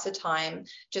yourself lots of time,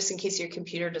 just in case your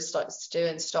computer decides to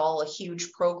install a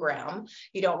huge program.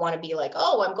 You don't want to be like,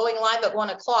 oh, I'm going live at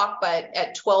 1 o'clock, but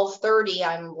at 12:30,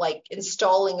 I'm like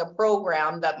installing a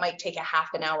program that might take a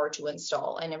half an hour to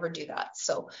install. I never do that.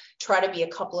 So try to be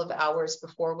a couple of hours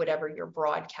before whatever your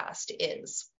broadcast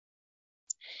is.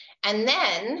 And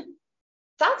then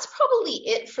that's probably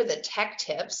it for the tech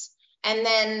tips. And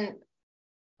then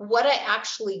what I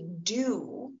actually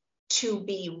do to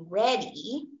be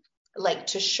ready, like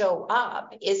to show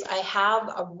up, is I have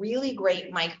a really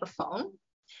great microphone.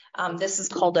 This is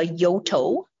called a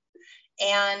Yoto.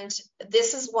 And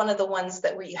this is one of the ones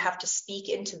that where you have to speak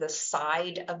into the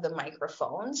side of the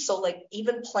microphone. So like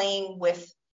even playing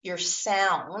with your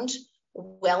sound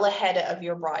well ahead of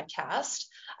your broadcast.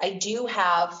 I do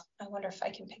have, I wonder if I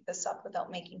can pick this up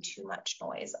without making too much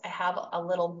noise. I have a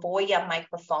little Boya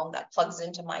microphone that plugs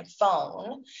into my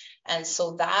phone. And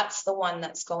so that's the one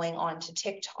that's going on to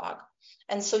TikTok.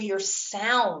 And so your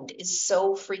sound is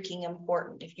so freaking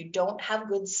important. If you don't have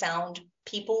good sound,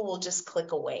 people will just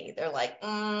click away. They're like,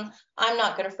 I'm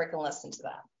not going to freaking listen to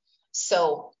that.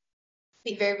 So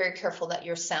be very, very careful that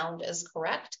your sound is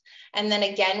correct. And then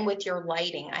again, with your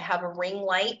lighting, I have a ring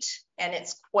light and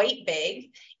it's quite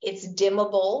big. It's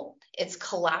dimmable, it's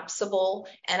collapsible,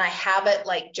 and I have it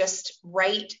like just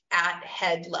right at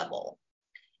head level.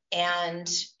 And,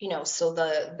 so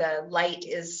the light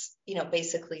is,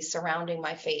 basically surrounding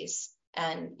my face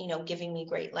and, giving me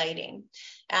great lighting.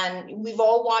 And we've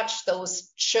all watched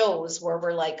those shows where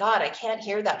we're like, God, I can't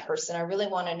hear that person. I really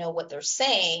want to know what they're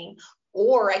saying.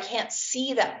 Or I can't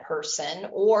see that person,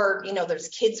 or, there's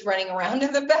kids running around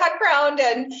in the background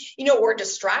and, or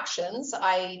distractions.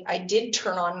 I did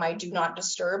turn on my do not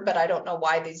disturb, but I don't know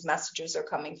why these messages are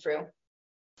coming through.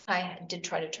 I did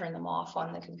try to turn them off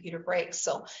on the computer breaks.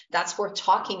 So that's worth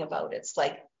talking about. It's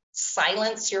like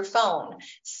silence your phone,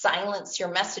 silence your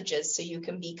messages so you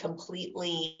can be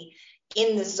completely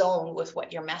in the zone with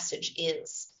what your message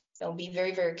is. So be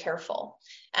very, very careful.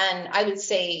 And I would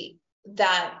say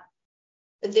that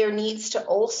there needs to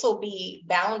also be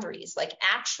boundaries, like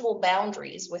actual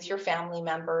boundaries with your family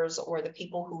members or the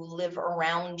people who live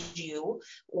around you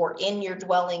or in your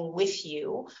dwelling with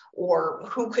you, or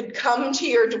who could come to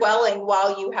your dwelling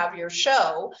while you have your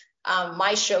show.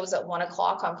 My show's at 1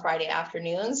 o'clock on Friday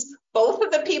afternoons. Both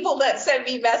of the people that send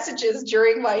me messages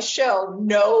during my show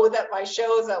know that my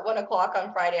show is at 1 o'clock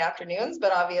on Friday afternoons,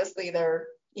 but obviously they're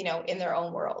in their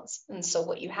own worlds. And so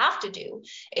what you have to do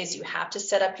is you have to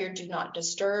set up your do not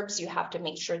disturbs. You have to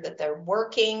make sure that they're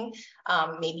working.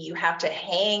 Maybe you have to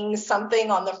hang something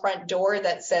on the front door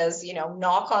that says,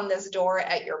 knock on this door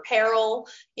at your peril,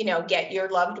 get your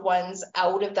loved ones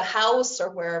out of the house or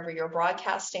wherever you're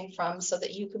broadcasting from so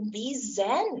that you can be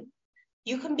zen.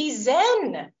 You can be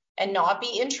zen and not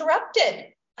be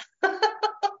interrupted.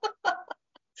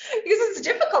 Because it's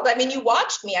difficult. I mean, you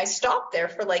watched me. I stopped there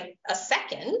for like a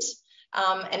second,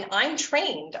 and I'm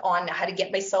trained on how to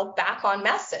get myself back on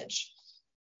message.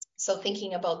 So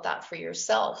thinking about that for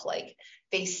yourself, like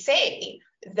they say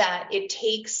that it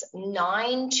takes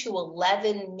 9 to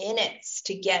 11 minutes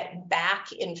to get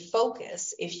back in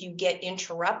focus if you get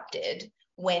interrupted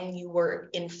when you were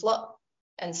in flow.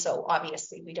 And so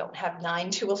obviously we don't have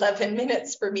 9 to 11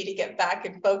 minutes for me to get back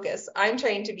in focus. I'm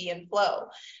trained to be in flow.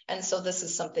 And so this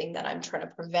is something that I'm trying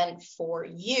to prevent for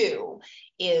you,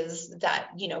 is that,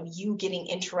 you getting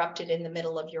interrupted in the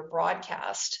middle of your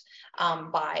broadcast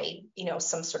by,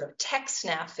 some sort of tech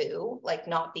snafu, like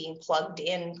not being plugged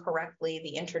in correctly,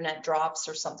 the internet drops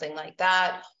or something like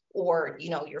that. Or,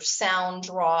 your sound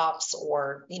drops,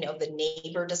 or, the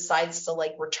neighbor decides to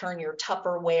like return your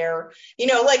Tupperware,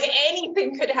 like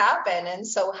anything could happen. And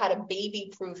so how to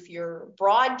baby proof your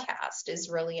broadcast is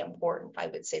really important. I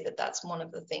would say that that's one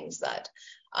of the things that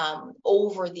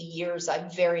over the years,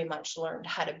 I've very much learned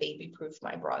how to baby proof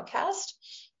my broadcast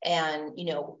and,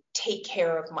 take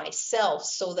care of myself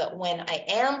so that when I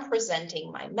am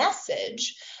presenting my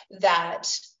message, that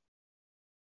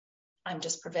I'm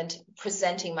just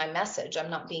presenting my message.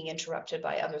 I'm not being interrupted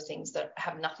by other things that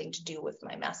have nothing to do with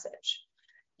my message.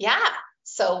 Yeah.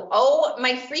 So, oh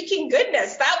my freaking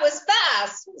goodness, that was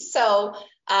fast. So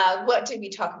what did we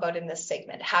talk about in this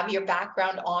segment? Have your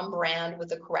background on brand with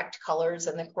the correct colors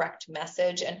and the correct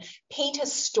message, and paint a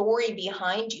story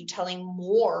behind you telling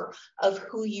more of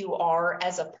who you are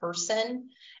as a person.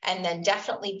 And then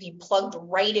definitely be plugged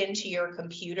right into your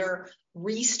computer,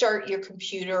 restart your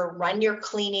computer, run your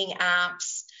cleaning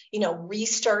apps,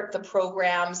 restart the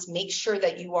programs, make sure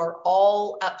that you are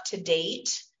all up to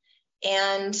date.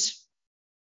 And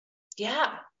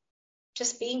yeah,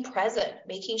 just being present,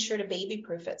 making sure to baby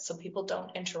proof it so people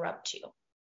don't interrupt you.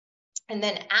 And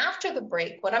then after the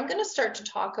break, what I'm going to start to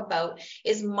talk about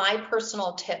is my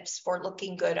personal tips for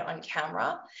looking good on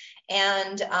camera.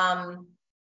 And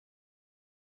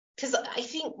because I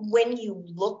think when you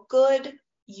look good,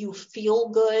 you feel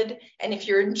good. And if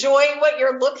you're enjoying what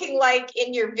you're looking like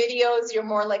in your videos, you're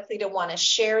more likely to want to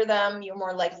share them. You're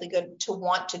more likely to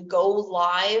want to go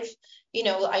live.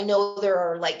 I know there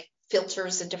are like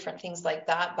filters and different things like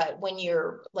that, but when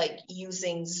you're like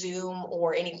using Zoom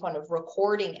or any kind of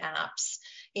recording apps,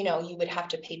 you would have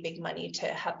to pay big money to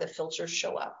have the filters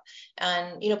show up.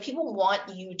 And people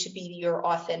want you to be your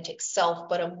authentic self,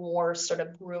 but a more sort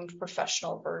of groomed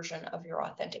professional version of your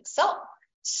authentic self.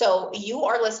 So you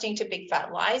are listening to Big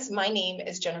Fat Lies. My name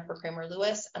is Jennifer Kramer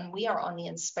Lewis, and we are on the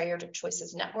Inspired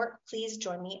Choices Network. Please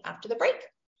join me after the break.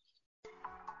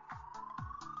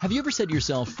 Have you ever said to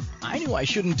yourself, I knew I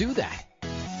shouldn't do that?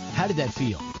 How did that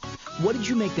feel? What did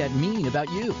you make that mean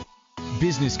about you?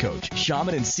 Business coach,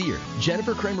 shaman, and seer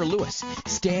Jennifer Kramer Lewis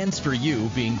stands for you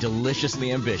being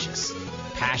deliciously ambitious,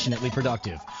 passionately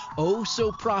productive, oh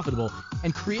so profitable,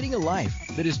 and creating a life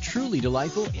that is truly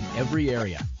delightful in every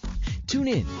area. Tune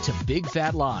in to Big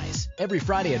Fat Lies every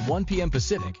Friday at 1 p.m.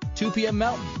 Pacific, 2 p.m.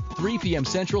 Mountain, 3 p.m.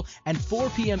 Central, and 4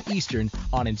 p.m. Eastern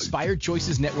on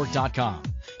InspiredChoicesNetwork.com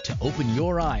to open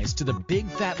your eyes to the big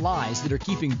fat lies that are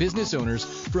keeping business owners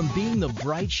from being the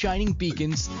bright, shining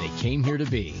beacons they came here to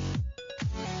be.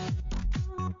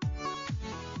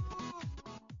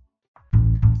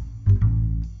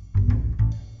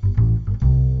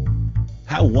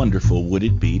 How wonderful would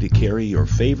it be to carry your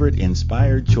favorite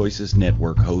Inspired Choices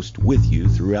Network host with you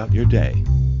throughout your day?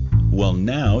 Well,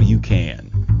 now you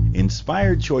can.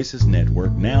 Inspired Choices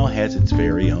Network now has its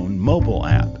very own mobile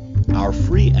app. Our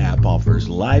free app offers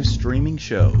live streaming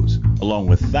shows, along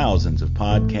with thousands of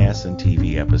podcasts and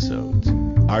TV episodes.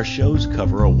 Our shows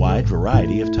cover a wide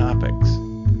variety of topics.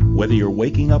 Whether you're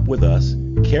waking up with us,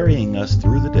 carrying us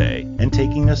through the day, and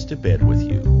taking us to bed with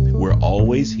you, we're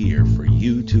always here for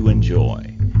you to enjoy.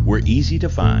 We're easy to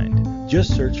find.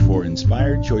 Just search for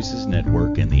Inspired Choices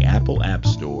Network in the Apple App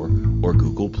Store or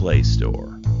Google Play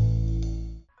Store.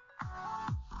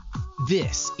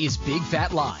 This is Big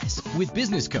Fat Lies with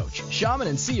business coach, shaman,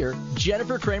 and seer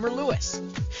Jennifer Kramer Lewis.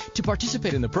 To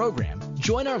participate in the program,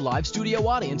 join our live studio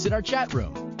audience in our chat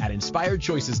room at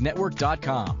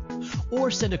InspiredChoicesNetwork.com or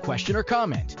send a question or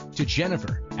comment to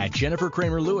Jennifer at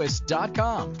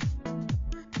JenniferKramerLewis.com.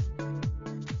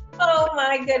 Oh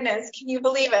my goodness, can you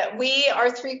believe it? We are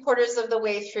 3/4 of the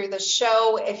way through the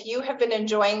show. If you have been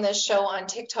enjoying this show on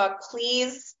TikTok,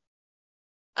 please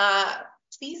add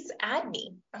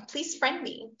me. Please friend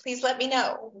me. Please let me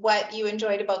know what you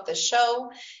enjoyed about the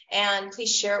show, and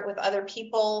please share it with other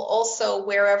people. Also,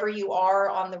 wherever you are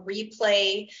on the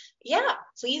replay,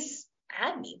 please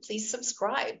add me. Please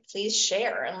subscribe. Please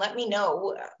share and let me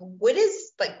know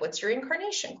what's your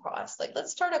incarnation cross.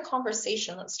 Let's start a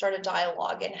conversation. Let's start a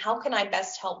dialogue. And how can I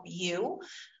best help you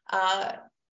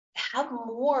have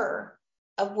more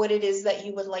of what it is that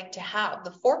you would like to have?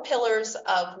 The 4 pillars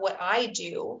of what I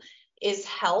do is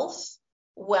health,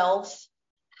 wealth,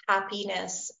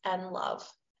 happiness, and love.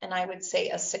 And I would say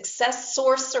a success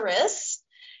sorceress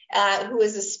who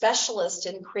is a specialist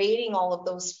in creating all of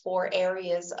those 4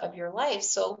 areas of your life.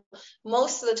 So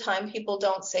most of the time people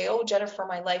don't say, oh, Jennifer,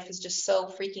 my life is just so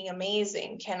freaking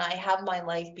amazing. Can I have my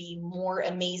life be more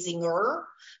amazinger?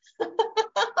 But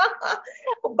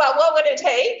what would it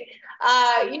take?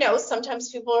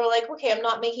 Sometimes people are like, okay, I'm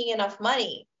not making enough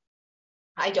money.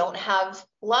 I don't have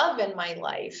love in my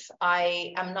life.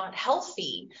 I am not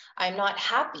healthy. I'm not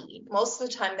happy. Most of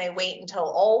the time they wait until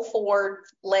all 4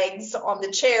 legs on the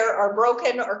chair are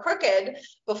broken or crooked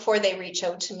before they reach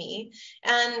out to me.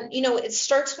 And, it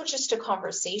starts with just a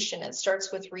conversation. It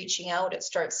starts with reaching out. It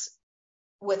starts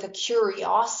with a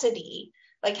curiosity,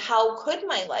 like, how could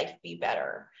my life be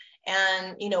better?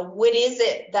 And, what is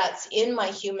it that's in my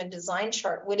human design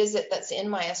chart? What is it that's in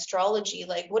my astrology?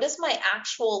 What is my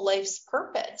actual life's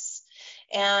purpose?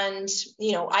 And,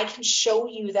 I can show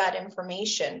you that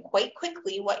information quite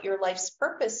quickly, what your life's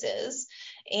purpose is.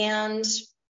 And,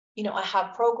 I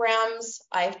have programs,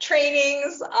 I have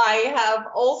trainings, I have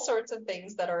all sorts of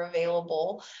things that are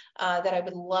available that I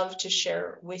would love to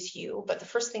share with you. But the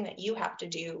first thing that you have to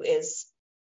do is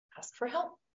ask for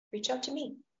help, reach out to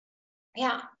me.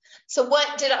 Yeah. So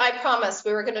what did I promise?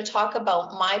 We were going to talk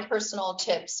about my personal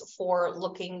tips for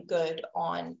looking good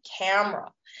on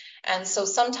camera. And so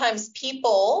sometimes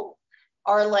people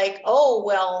are like, oh,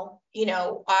 well,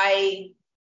 I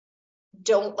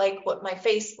don't like what my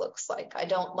face looks like. I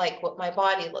don't like what my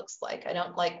body looks like. I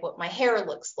don't like what my hair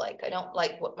looks like. I don't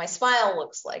like what my smile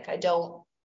looks like. I don't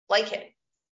like it.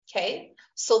 Okay.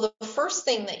 So the first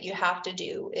thing that you have to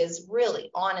do is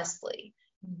really, honestly,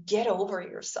 get over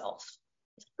yourself.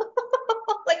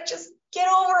 Like, just get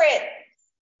over it.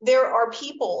 There are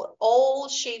people, all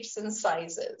shapes and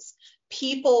sizes,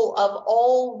 people of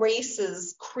all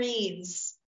races,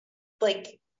 creeds.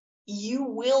 Like, you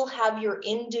will have your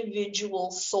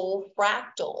individual soul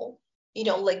fractal,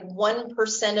 like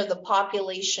 1% of the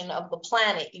population of the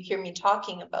planet, you hear me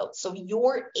talking about. So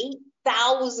your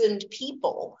 8,000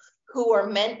 people who are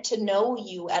meant to know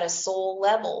you at a soul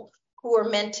level, who are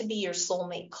meant to be your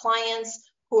soulmate clients,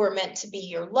 who are meant to be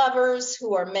your lovers,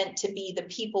 who are meant to be the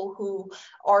people who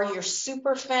are your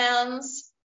super fans.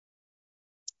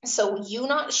 So you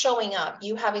not showing up,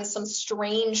 you having some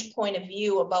strange point of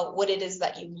view about what it is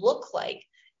that you look like,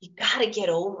 you got to get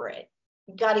over it.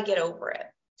 You got to get over it.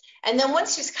 And then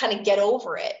once you just kind of get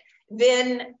over it,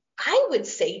 then I would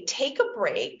say take a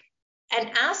break and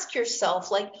ask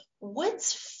yourself, like,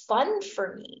 what's fun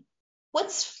for me?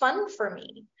 What's fun for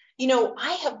me?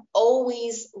 I have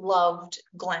always loved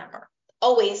glamour.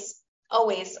 Always.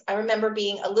 I remember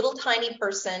being a little tiny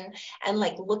person and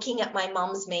like looking at my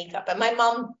mom's makeup. And my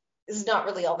mom is not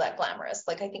really all that glamorous.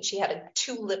 Like, I think she had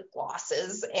 2 lip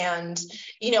glosses and,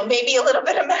 maybe a little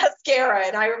bit of mascara.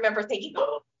 And I remember thinking,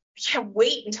 oh, I can't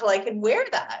wait until I can wear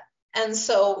that. And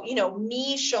so,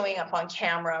 me showing up on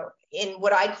camera in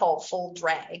what I call full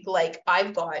drag, like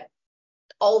I've got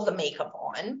all the makeup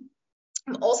on.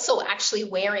 I'm also actually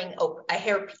wearing a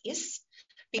hairpiece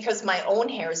because my own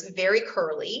hair is very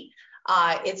curly.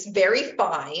 It's very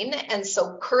fine. And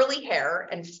so curly hair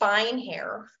and fine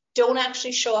hair don't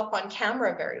actually show up on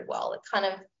camera very well.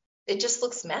 It just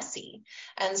looks messy.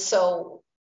 And so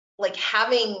like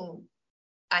having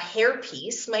a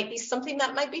hairpiece might be something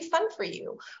that might be fun for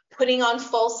you. Putting on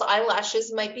false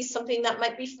eyelashes might be something that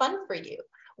might be fun for you.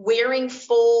 Wearing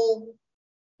full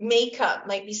makeup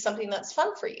might be something that's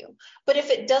fun for you. But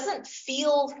if it doesn't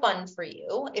feel fun for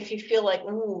you, if you feel like,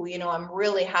 ooh, I'm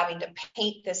really having to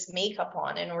paint this makeup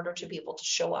on in order to be able to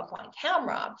show up on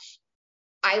camera,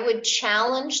 I would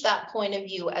challenge that point of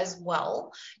view as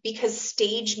well, because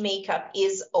stage makeup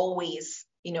is always,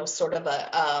 sort of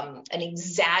an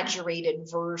exaggerated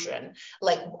version.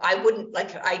 Like,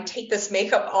 I take this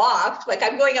makeup off, like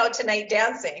I'm going out tonight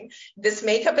dancing, this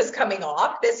makeup is coming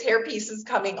off, this hairpiece is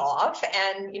coming off,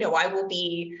 and, I will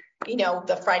be,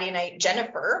 the Friday night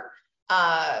Jennifer.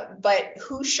 But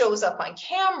who shows up on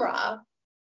camera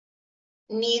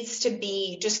needs to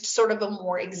be just sort of a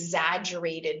more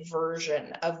exaggerated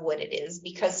version of what it is,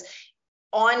 because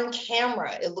on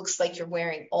camera, it looks like you're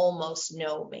wearing almost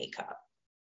no makeup.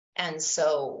 And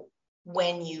so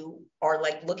when you are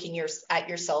like looking at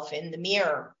yourself in the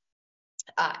mirror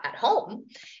at home,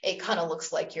 it kind of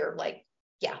looks like you're like,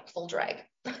 yeah, full drag.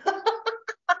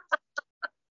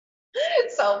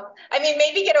 So, I mean,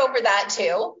 maybe get over that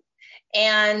too.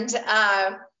 And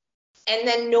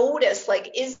then notice, like,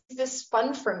 is this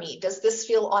fun for me? Does this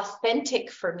feel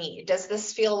authentic for me? Does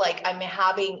this feel like I'm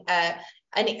having an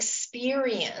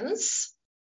experience?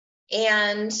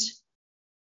 And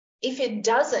if it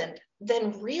doesn't,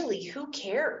 then really, who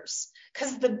cares?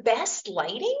 Because the best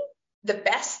lighting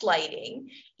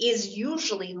is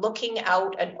usually looking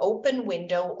out an open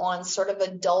window on sort of a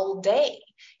dull day.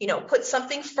 Put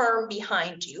something firm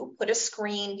behind you, put a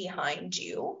screen behind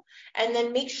you, and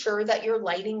then make sure that your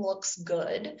lighting looks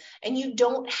good. And you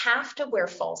don't have to wear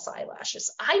false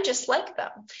eyelashes. I just like them.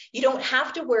 You don't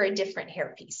have to wear a different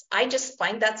hairpiece. I just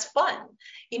find that's fun.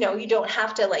 You don't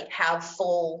have to like have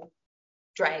full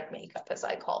drag makeup, as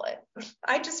I call it.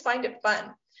 I just find it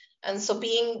fun. And so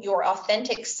being your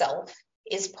authentic self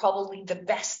is probably the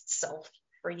best self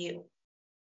for you.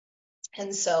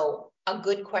 And so a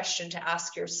good question to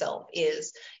ask yourself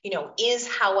is, is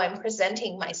how I'm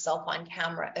presenting myself on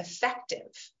camera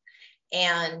effective?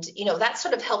 And, that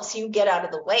sort of helps you get out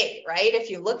of the way, right? If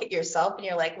you look at yourself and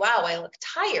you're like, wow, I look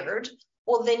tired.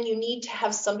 Well, then you need to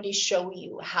have somebody show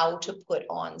you how to put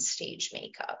on stage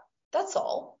makeup. That's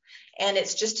all. And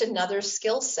it's just another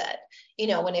skill set,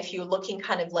 and if you're looking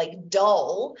kind of like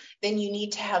dull, then you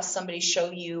need to have somebody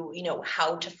show you,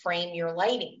 how to frame your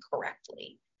lighting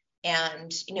correctly.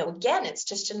 And, again, it's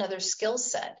just another skill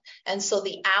set. And so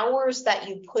the hours that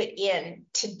you put in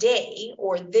today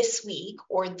or this week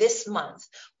or this month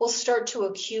will start to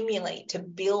accumulate to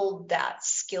build that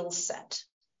skill set.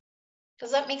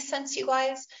 Does that make sense, you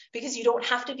guys? Because you don't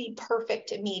have to be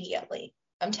perfect immediately.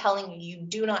 I'm telling you, you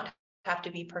do not have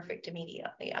to be perfect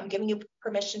immediately. I'm giving you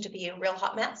permission to be a real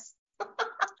hot mess.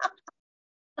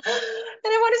 And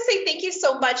I want to say thank you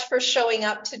so much for showing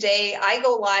up today. I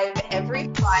go live every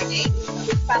Friday.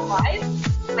 Big Fat Lies.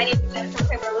 My name is Jennifer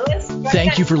Kramer-Lewis.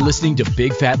 Thank you for listening to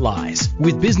Big Fat Lies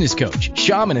with business coach,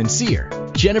 shaman, and seer,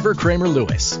 Jennifer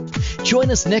Kramer-Lewis.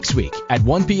 Join us next week at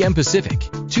 1 p.m. Pacific,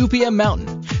 2 p.m.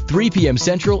 Mountain, 3 p.m.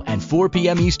 Central, and 4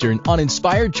 p.m. Eastern on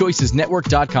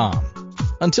InspiredChoicesNetwork.com.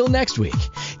 Until next week,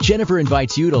 Jennifer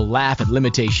invites you to laugh at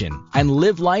limitation and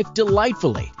live life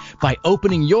delightfully by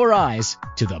opening your eyes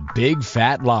to the big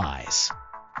fat lies.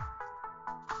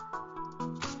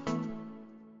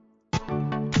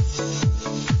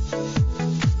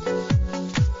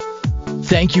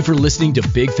 Thank you for listening to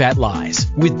Big Fat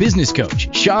Lies with business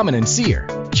coach, shaman, and seer,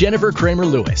 Jennifer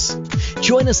Kramer-Lewis.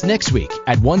 Join us next week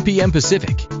at 1 p.m.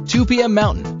 Pacific, 2 p.m.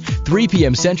 Mountain, 3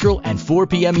 p.m. Central, and 4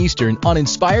 p.m. Eastern on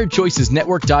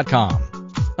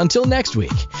InspiredChoicesNetwork.com. Until next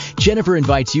week, Jennifer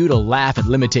invites you to laugh at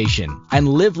limitation and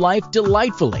live life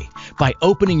delightfully by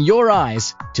opening your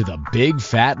eyes to the big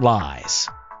fat lies.